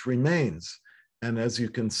Age remains. And as you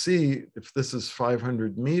can see, if this is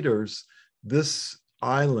 500 meters, this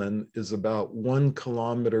island is about 1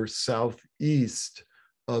 kilometer southeast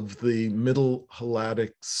of the Middle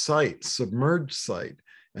Helladic site, submerged site.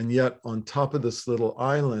 And yet on top of this little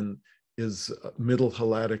island is Middle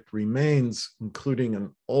Helladic remains, including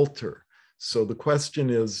an altar. So the question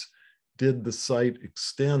is, did the site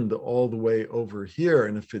extend all the way over here?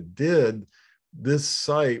 And if it did, this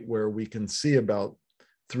site, where we can see about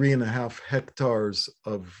 3.5 hectares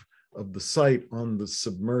of the site on the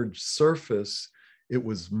submerged surface, it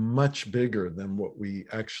was much bigger than what we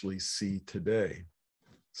actually see today.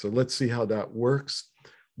 So let's see how that works.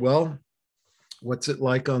 Well, what's it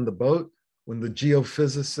like on the boat? When the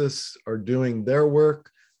geophysicists are doing their work,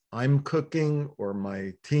 I'm cooking or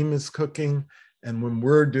my team is cooking. And when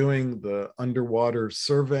we're doing the underwater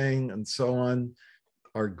surveying and so on,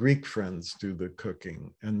 our Greek friends do the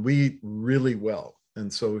cooking, and we eat really well.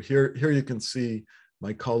 And so here you can see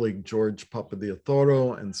my colleague George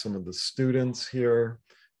Papadiathoro and some of the students here.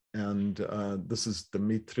 And this is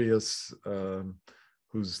Demetrius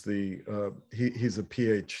who's he's a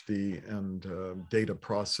PhD and data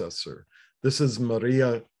processor. This is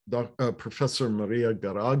Professor Maria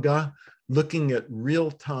Garaga, looking at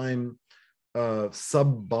real-time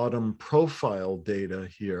sub-bottom profile data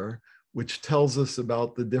here, which tells us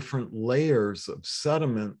about the different layers of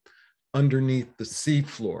sediment underneath the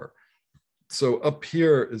seafloor. So up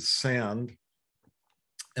here is sand,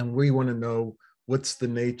 and we want to know what's the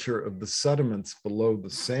nature of the sediments below the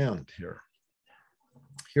sand here.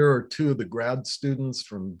 Here are two of the grad students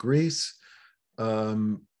from Greece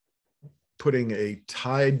putting a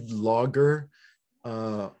tide logger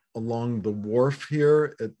along the wharf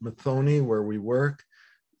here at Methoni, where we work,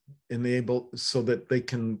 so that they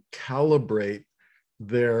can calibrate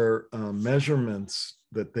their measurements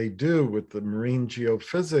that they do with the marine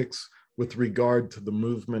geophysics with regard to the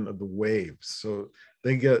movement of the waves. So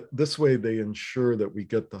this way they ensure that we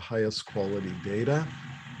get the highest quality data.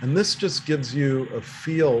 And this just gives you a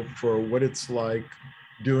feel for what it's like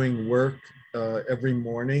doing work every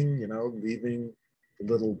morning, leaving the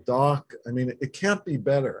little dock. I mean, it can't be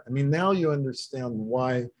better. I mean, now you understand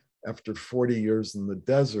why after 40 years in the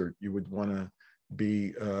desert, you would want to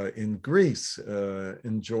be in Greece,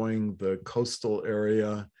 enjoying the coastal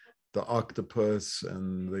area, the octopus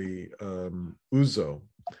and the ouzo.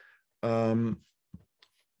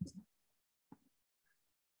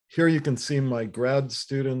 Here you can see my grad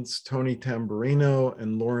students, Tony Tamburino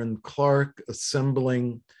and Lauren Clark,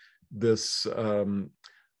 assembling this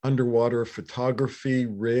underwater photography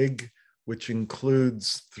rig, which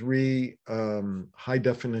includes 3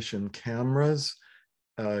 high-definition cameras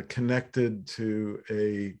connected to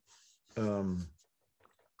a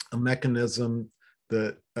mechanism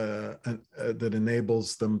that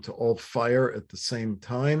enables them to all fire at the same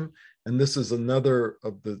time. And this is another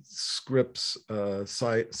of the Scripps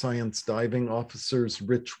science diving officers,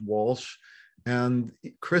 Rich Walsh. And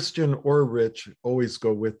Christian or Rich always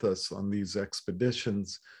go with us on these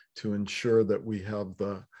expeditions to ensure that we have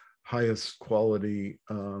the highest quality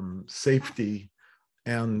safety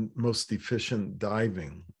and most efficient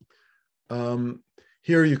diving.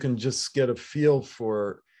 Here you can just get a feel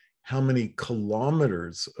for how many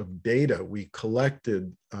kilometers of data we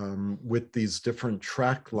collected with these different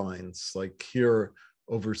track lines, like here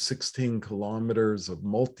over 16 kilometers of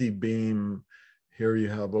multi-beam. Here you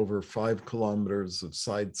have over 5 kilometers of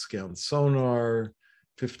side scan sonar,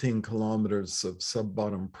 15 kilometers of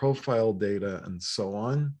sub-bottom profile data, and so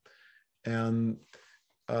on. And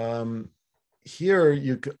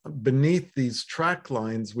here, beneath these track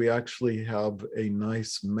lines, we actually have a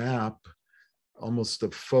nice map, almost a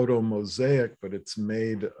photo mosaic, but it's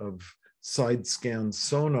made of side scan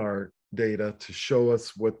sonar data to show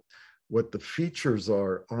us what the features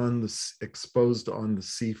are exposed on the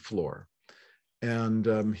seafloor.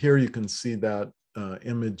 And here you can see that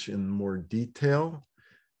image in more detail.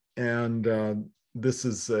 And this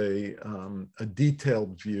is a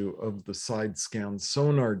detailed view of the side scan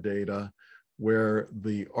sonar data, where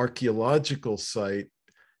the archaeological site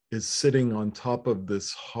is sitting on top of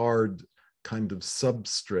this hard kind of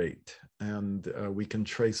substrate. And we can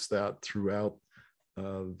trace that throughout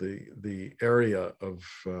the area of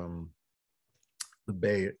the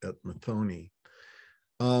bay at Methoni.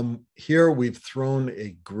 Here we've thrown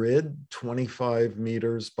a grid 25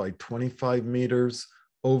 meters by 25 meters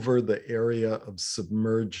over the area of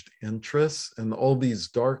submerged interest. And all these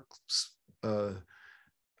dark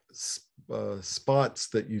spots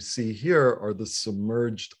that you see here are the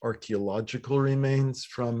submerged archaeological remains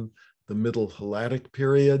from the Middle Helladic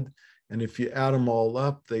period. And if you add them all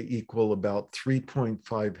up, they equal about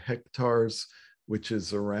 3.5 hectares, which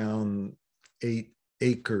is around 8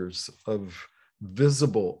 acres of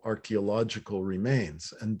visible archaeological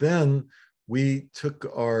remains. And then we took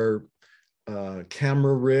our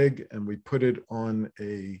camera rig and we put it on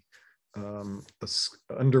a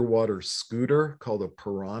underwater scooter called a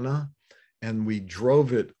piranha, and we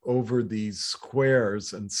drove it over these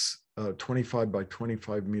squares and 25 by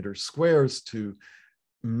 25 meter squares to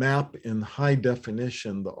map in high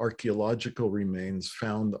definition the archaeological remains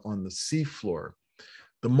found on the seafloor.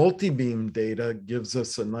 The multi-beam data gives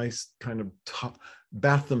us a nice kind of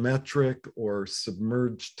bathymetric or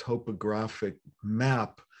submerged topographic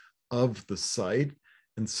map of the site.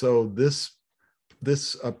 And so this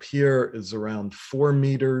up here is around 4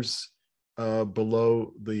 meters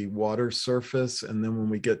below the water surface. And then when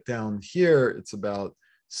we get down here, it's about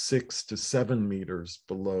 6 to 7 meters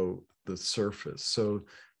below the surface. So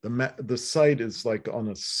the site is like on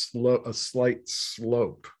a slight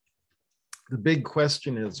slope. The big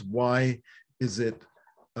question is, why is it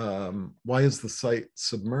why is the site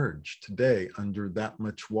submerged today under that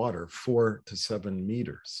much water, 4 to 7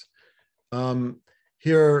 meters?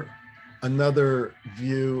 Here, another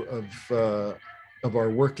view of our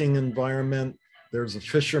working environment. There's a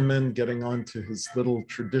fisherman getting onto his little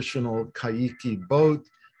traditional kaiki boat,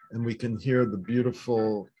 and we can hear the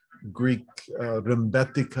beautiful Greek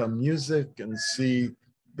rembetika music and see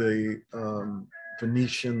the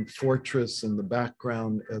Venetian fortress in the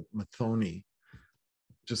background at Methoni,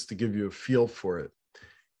 just to give you a feel for it.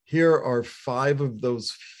 Here are 5 of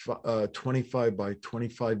those 25 by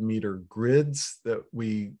 25 meter grids that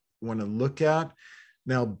we want to look at.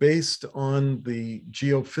 Now, based on the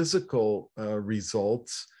geophysical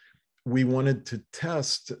results, we wanted to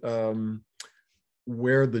test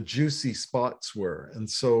where the juicy spots were. And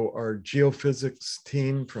so our geophysics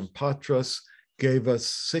team from Patras gave us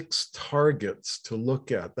 6 targets to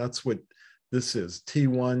look at. That's what this is,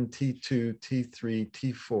 T1, T2, T3,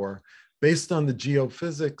 T4. Based on the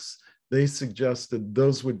geophysics, they suggested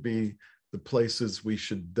those would be the places we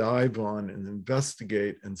should dive on and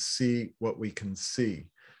investigate and see what we can see.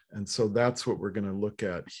 And so that's what we're going to look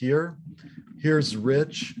at here. Here's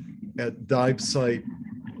Rich at dive site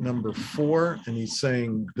number 4, and he's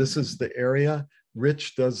saying, this is the area.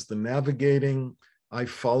 Rich does the navigating, I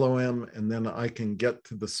follow him, and then I can get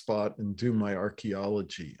to the spot and do my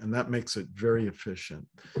archaeology. And that makes it very efficient.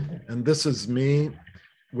 And this is me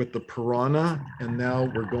with the piranha, and now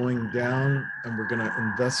we're going down and we're going to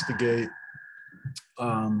investigate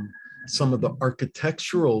some of the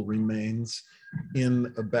architectural remains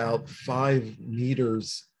in about 5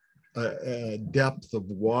 meters depth of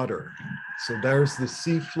water. So there's the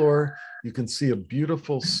seafloor. You can see a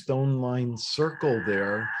beautiful stone-lined circle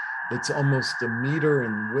there that's almost 1 meter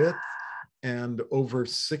in width and over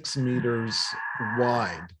 6 meters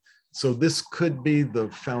wide. So this could be the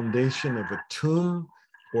foundation of a tomb,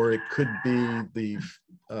 or it could be the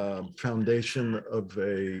foundation of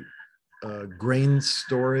a grain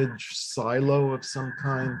storage silo of some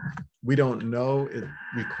kind. We don't know. It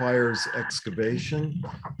requires excavation.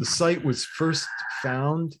 The site was first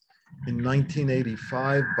found in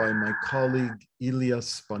 1985 by my colleague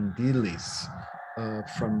Ilias Spondilis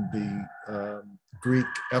from the Greek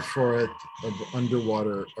Ephorate of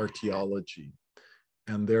underwater archaeology.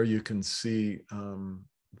 And there you can see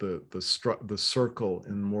the circle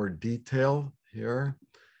in more detail here.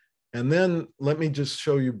 And then let me just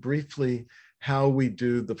show you briefly how we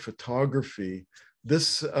do the photography.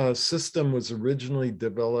 This system was originally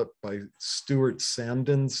developed by Stuart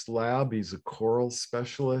Sandin's lab. He's a coral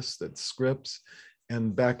specialist at Scripps.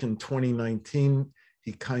 And back in 2019,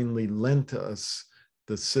 he kindly lent us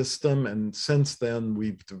the system. And since then,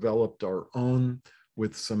 we've developed our own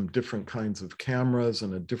with some different kinds of cameras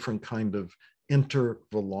and a different kind of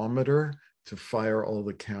intervalometer to fire all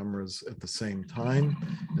the cameras at the same time.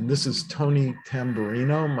 And this is Tony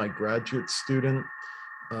Tamburino, my graduate student,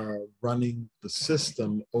 running the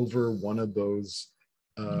system over one of those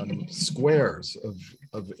squares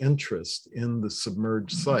of interest in the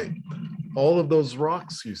submerged site. All of those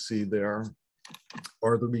rocks you see there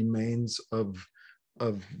are the remains of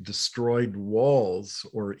destroyed walls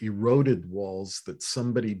or eroded walls that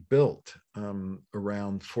somebody built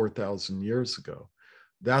around 4,000 years ago.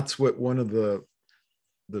 That's what one of the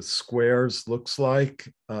squares looks like,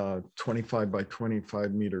 25 by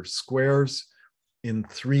 25 meter squares in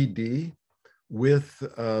 3D with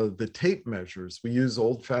the tape measures. We use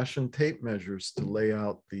old-fashioned tape measures to lay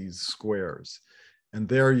out these squares. And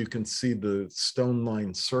there you can see the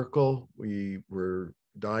stone-lined circle we were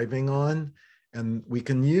diving on. And we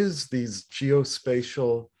can use these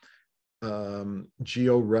geospatial,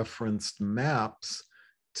 geo-referenced maps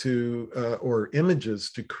or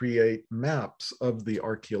images to create maps of the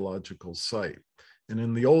archaeological site. And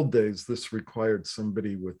in the old days, this required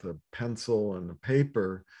somebody with a pencil and a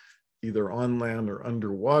paper, either on land or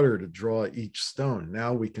underwater, to draw each stone.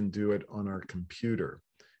 Now we can do it on our computer.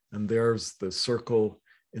 And there's the circle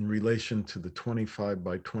in relation to the 25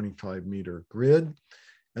 by 25 meter grid.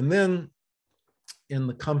 And then in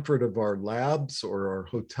the comfort of our labs or our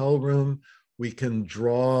hotel room, we can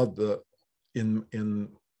draw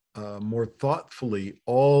more thoughtfully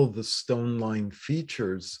all the stone-lined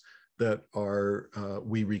features that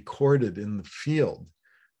we recorded in the field.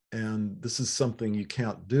 And this is something you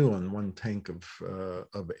can't do in one tank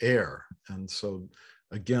of air. And so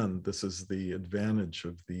again, this is the advantage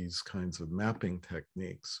of these kinds of mapping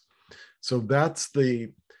techniques. So that's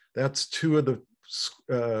 2 of the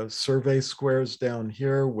survey squares down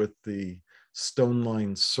here with the stone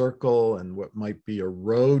line circle and what might be a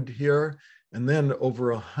road here. And then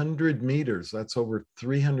over 100 meters, that's over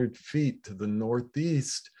 300 feet to the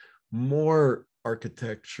northeast, more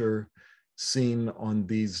architecture seen on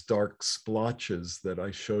these dark splotches that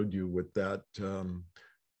I showed you with that,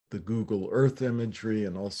 the Google Earth imagery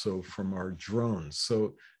and also from our drones.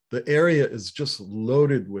 So the area is just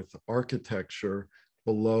loaded with architecture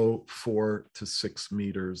below 4 to 6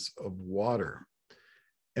 meters of water.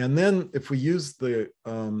 And then if we use the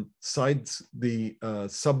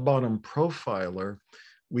sub-bottom profiler,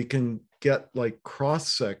 we can get like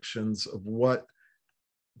cross sections of what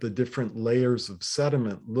the different layers of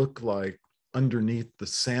sediment look like underneath the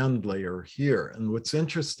sand layer here. And what's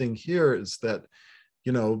interesting here is that,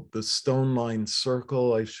 you know, the stone line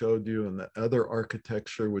circle I showed you and the other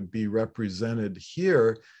architecture would be represented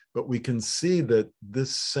here, but we can see that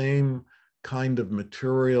this same kind of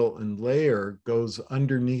material and layer goes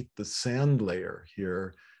underneath the sand layer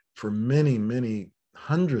here for many, many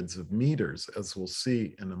hundreds of meters, as we'll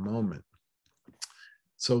see in a moment.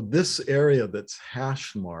 So this area that's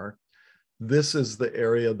hash marked, this is the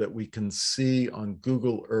area that we can see on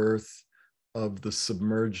Google Earth of the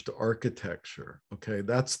submerged architecture. Okay,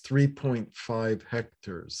 that's 3.5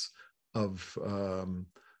 hectares of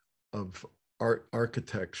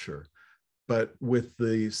architecture. But with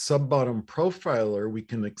the sub-bottom profiler, we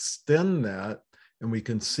can extend that and we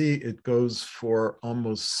can see it goes for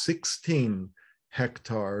almost 16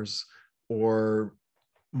 hectares or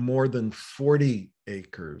more than 40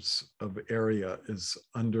 acres of area is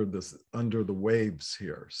under the waves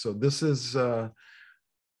here. So this is a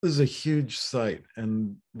huge site,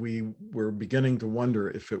 and we were beginning to wonder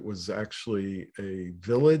if it was actually a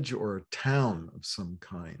village or a town of some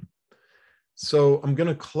kind. So I'm going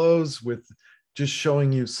to close with just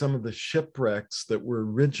showing you some of the shipwrecks that were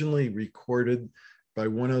originally recorded by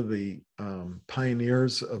one of the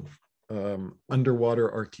pioneers of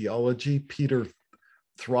underwater archaeology, Peter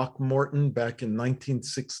Throckmorton, back in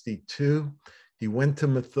 1962. He went to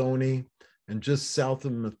Methone, and just south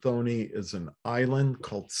of Methone is an island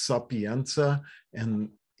called Sapienza, and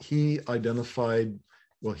he identified,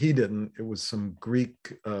 well, he didn't, it was some Greek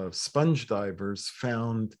sponge divers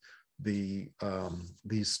found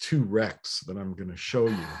these two wrecks that I'm going to show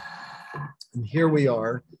you. And here we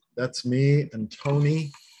are. That's me and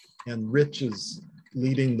Tony, and Rich is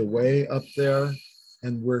leading the way up there.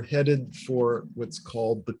 And we're headed for what's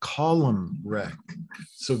called the column wreck.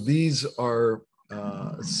 So these are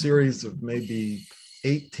a series of maybe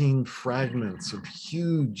 18 fragments of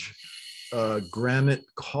huge granite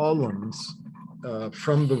columns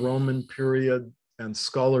from the Roman period. And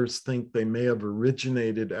scholars think they may have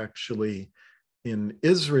originated actually in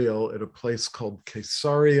Israel at a place called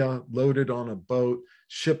Caesarea, loaded on a boat,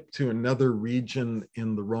 shipped to another region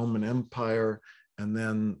in the Roman Empire, and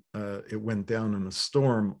then it went down in a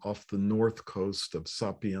storm off the north coast of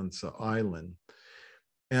Sapienza Island.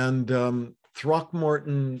 And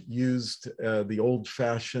Throckmorton used the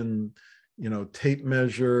old-fashioned, tape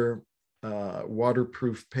measure,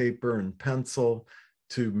 waterproof paper and pencil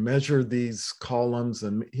to measure these columns,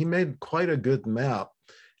 and he made quite a good map.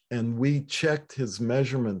 And we checked his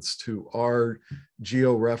measurements to our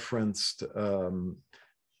georeferenced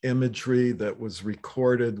imagery that was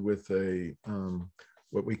recorded with a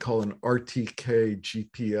what we call an RTK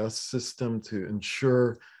GPS system to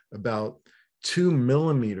ensure about 2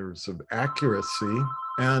 millimeters of accuracy.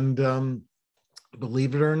 And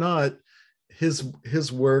believe it or not,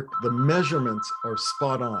 his work, the measurements are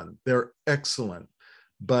spot on. They're excellent,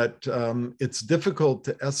 but it's difficult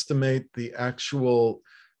to estimate the actual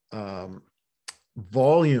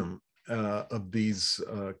volume of these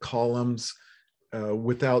columns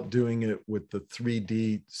without doing it with the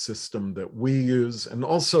 3D system that we use. And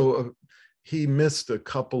also he missed a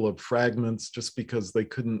couple of fragments just because they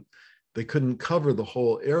couldn't cover the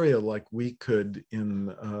whole area like we could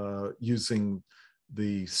in using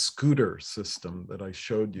the scooter system that I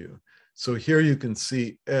showed you. So here you can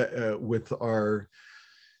see with our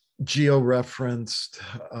georeferenced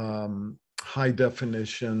high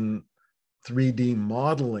definition 3D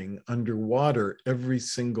modeling underwater, every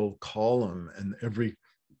single column and every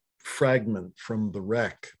fragment from the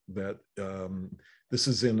wreck that this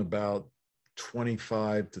is in about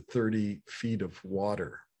 25 to 30 feet of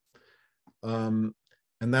water. And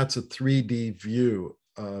that's a 3D view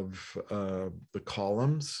of the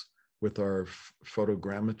columns with our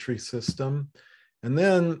photogrammetry system. And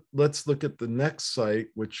then let's look at the next site,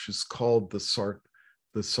 which is called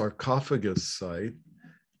the sarcophagus site.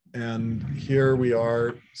 And here we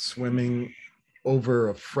are swimming over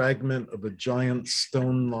a fragment of a giant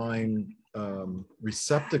stone line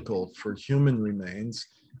receptacle for human remains.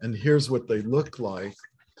 And here's what they look like.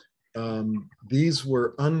 These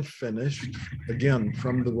were unfinished, again,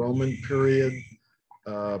 from the Roman period,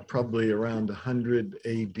 probably around 100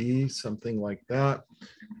 AD, something like that.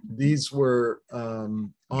 These were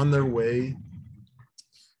on their way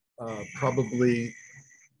probably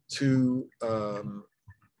to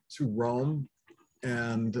Rome,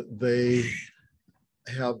 and they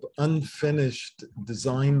have unfinished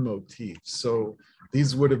design motifs. So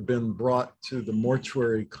these would have been brought to the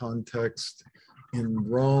mortuary context in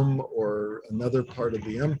Rome or another part of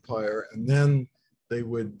the empire, and then they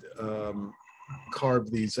would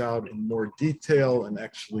carve these out in more detail and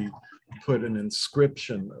actually put an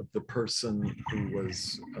inscription of the person who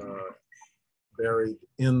was buried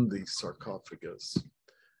in the sarcophagus.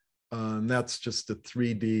 And that's just a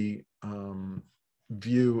 3D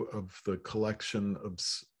view of the collection of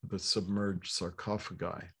the submerged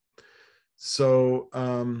sarcophagi. So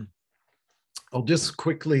I'll just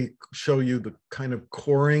quickly show you the kind of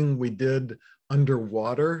coring we did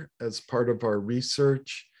underwater as part of our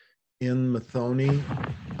research in Methone.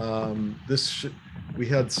 We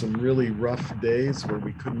had some really rough days where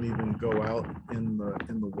we couldn't even go out in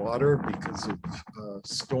the water because of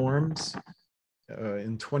storms.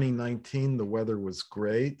 In 2019, the weather was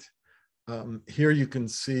great. Here you can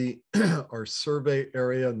see our survey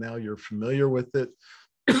area. Now you're familiar with it.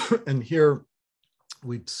 And here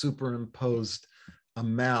we've superimposed a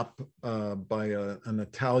map by an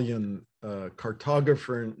Italian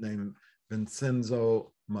cartographer named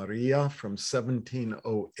Vincenzo Maria from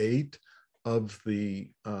 1708 of the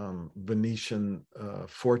Venetian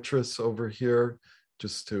fortress over here,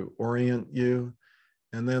 just to orient you.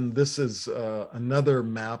 And then this is another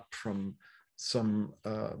map from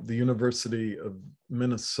the University of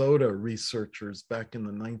Minnesota researchers back in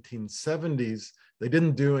the 1970s. They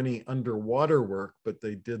didn't do any underwater work, but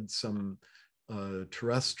they did some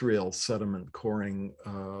terrestrial sediment coring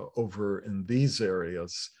over in these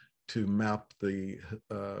areas to map the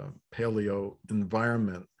paleo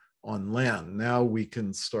environment on land. Now we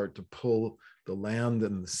can start to pull the land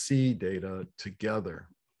and the sea data together.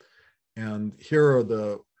 And here are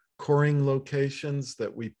the coring locations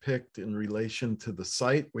that we picked in relation to the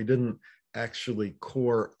site. We didn't actually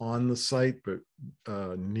core on the site, but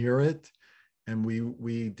near it. And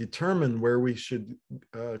we determined where we should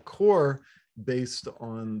core based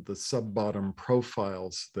on the sub-bottom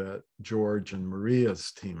profiles that George and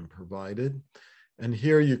Maria's team provided. And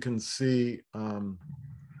here you can see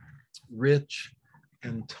Rich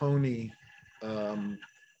and Tony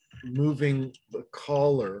moving the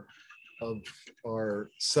collar of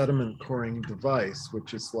our sediment coring device,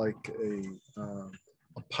 which is like a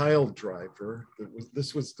pile driver.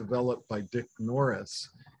 This was developed by Dick Norris,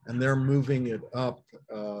 and they're moving it up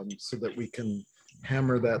so that we can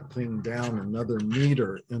hammer that thing down another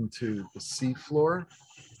meter into the seafloor.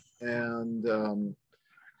 And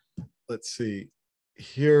let's see,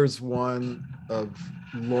 here's one of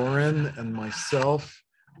Lauren and myself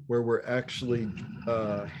where we're actually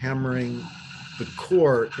hammering the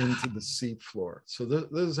core into the seafloor. So this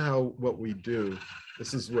is what we do.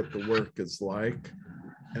 This is what the work is like.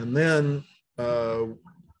 And then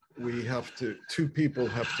two people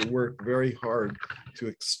have to work very hard to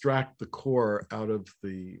extract the core out of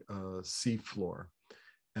the seafloor.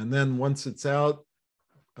 And then once it's out,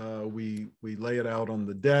 we lay it out on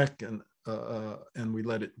the deck and we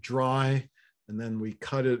let it dry. And then we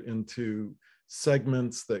cut it into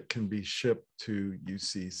segments that can be shipped to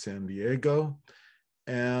UC San Diego.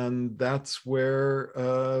 And that's where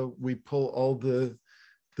we pull all the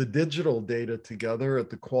digital data together at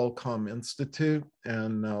the Qualcomm Institute.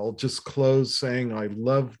 And I'll just close saying I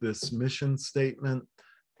love this mission statement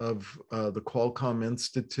of the Qualcomm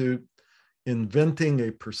Institute: inventing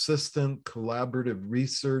a persistent collaborative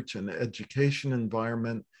research and education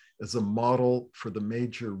environment as a model for the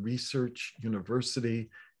major research university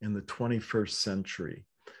in the 21st century.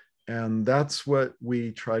 And that's what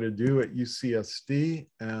we try to do at UCSD.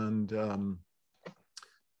 And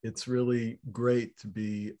it's really great to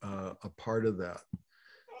be a part of that.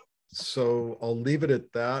 So I'll leave it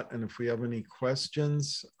at that. And if we have any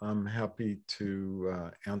questions, I'm happy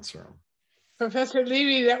to answer them. Professor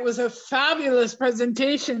Levy, that was a fabulous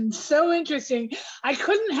presentation. So interesting. I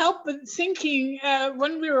couldn't help but thinking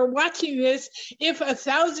when we were watching this, if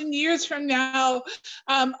 1,000 years from now,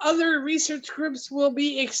 other research groups will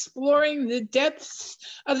be exploring the depths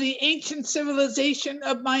of the ancient civilization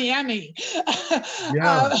of Miami.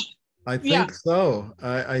 Yeah, I think so.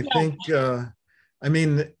 I think, I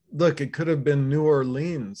mean, look, it could have been New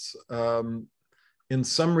Orleans. In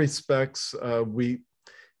some respects,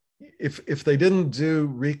 if they didn't do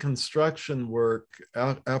reconstruction work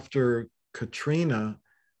after Katrina,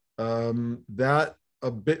 that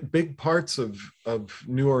big parts of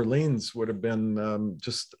New Orleans would have been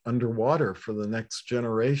just underwater for the next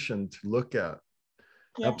generation to look at.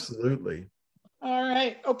 Yeah. Absolutely. All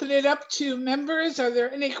right, open it up to members. Are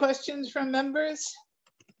there any questions from members?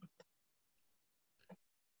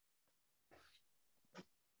 I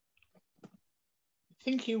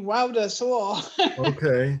think you wowed us all.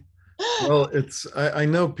 Okay. Well, I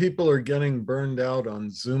know people are getting burned out on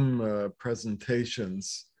Zoom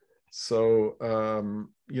presentations. So,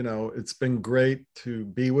 you know, it's been great to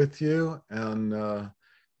be with you, and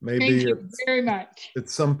maybe Thank you very much. At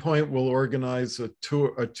some point we'll organize a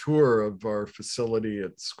tour of our facility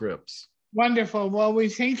at Scripps. Wonderful. Well, we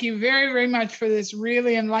thank you very, very much for this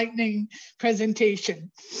really enlightening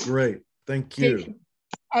presentation. Great. Thank you.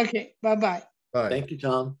 Okay. Bye-bye. Bye. Thank you,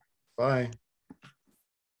 Tom. Bye.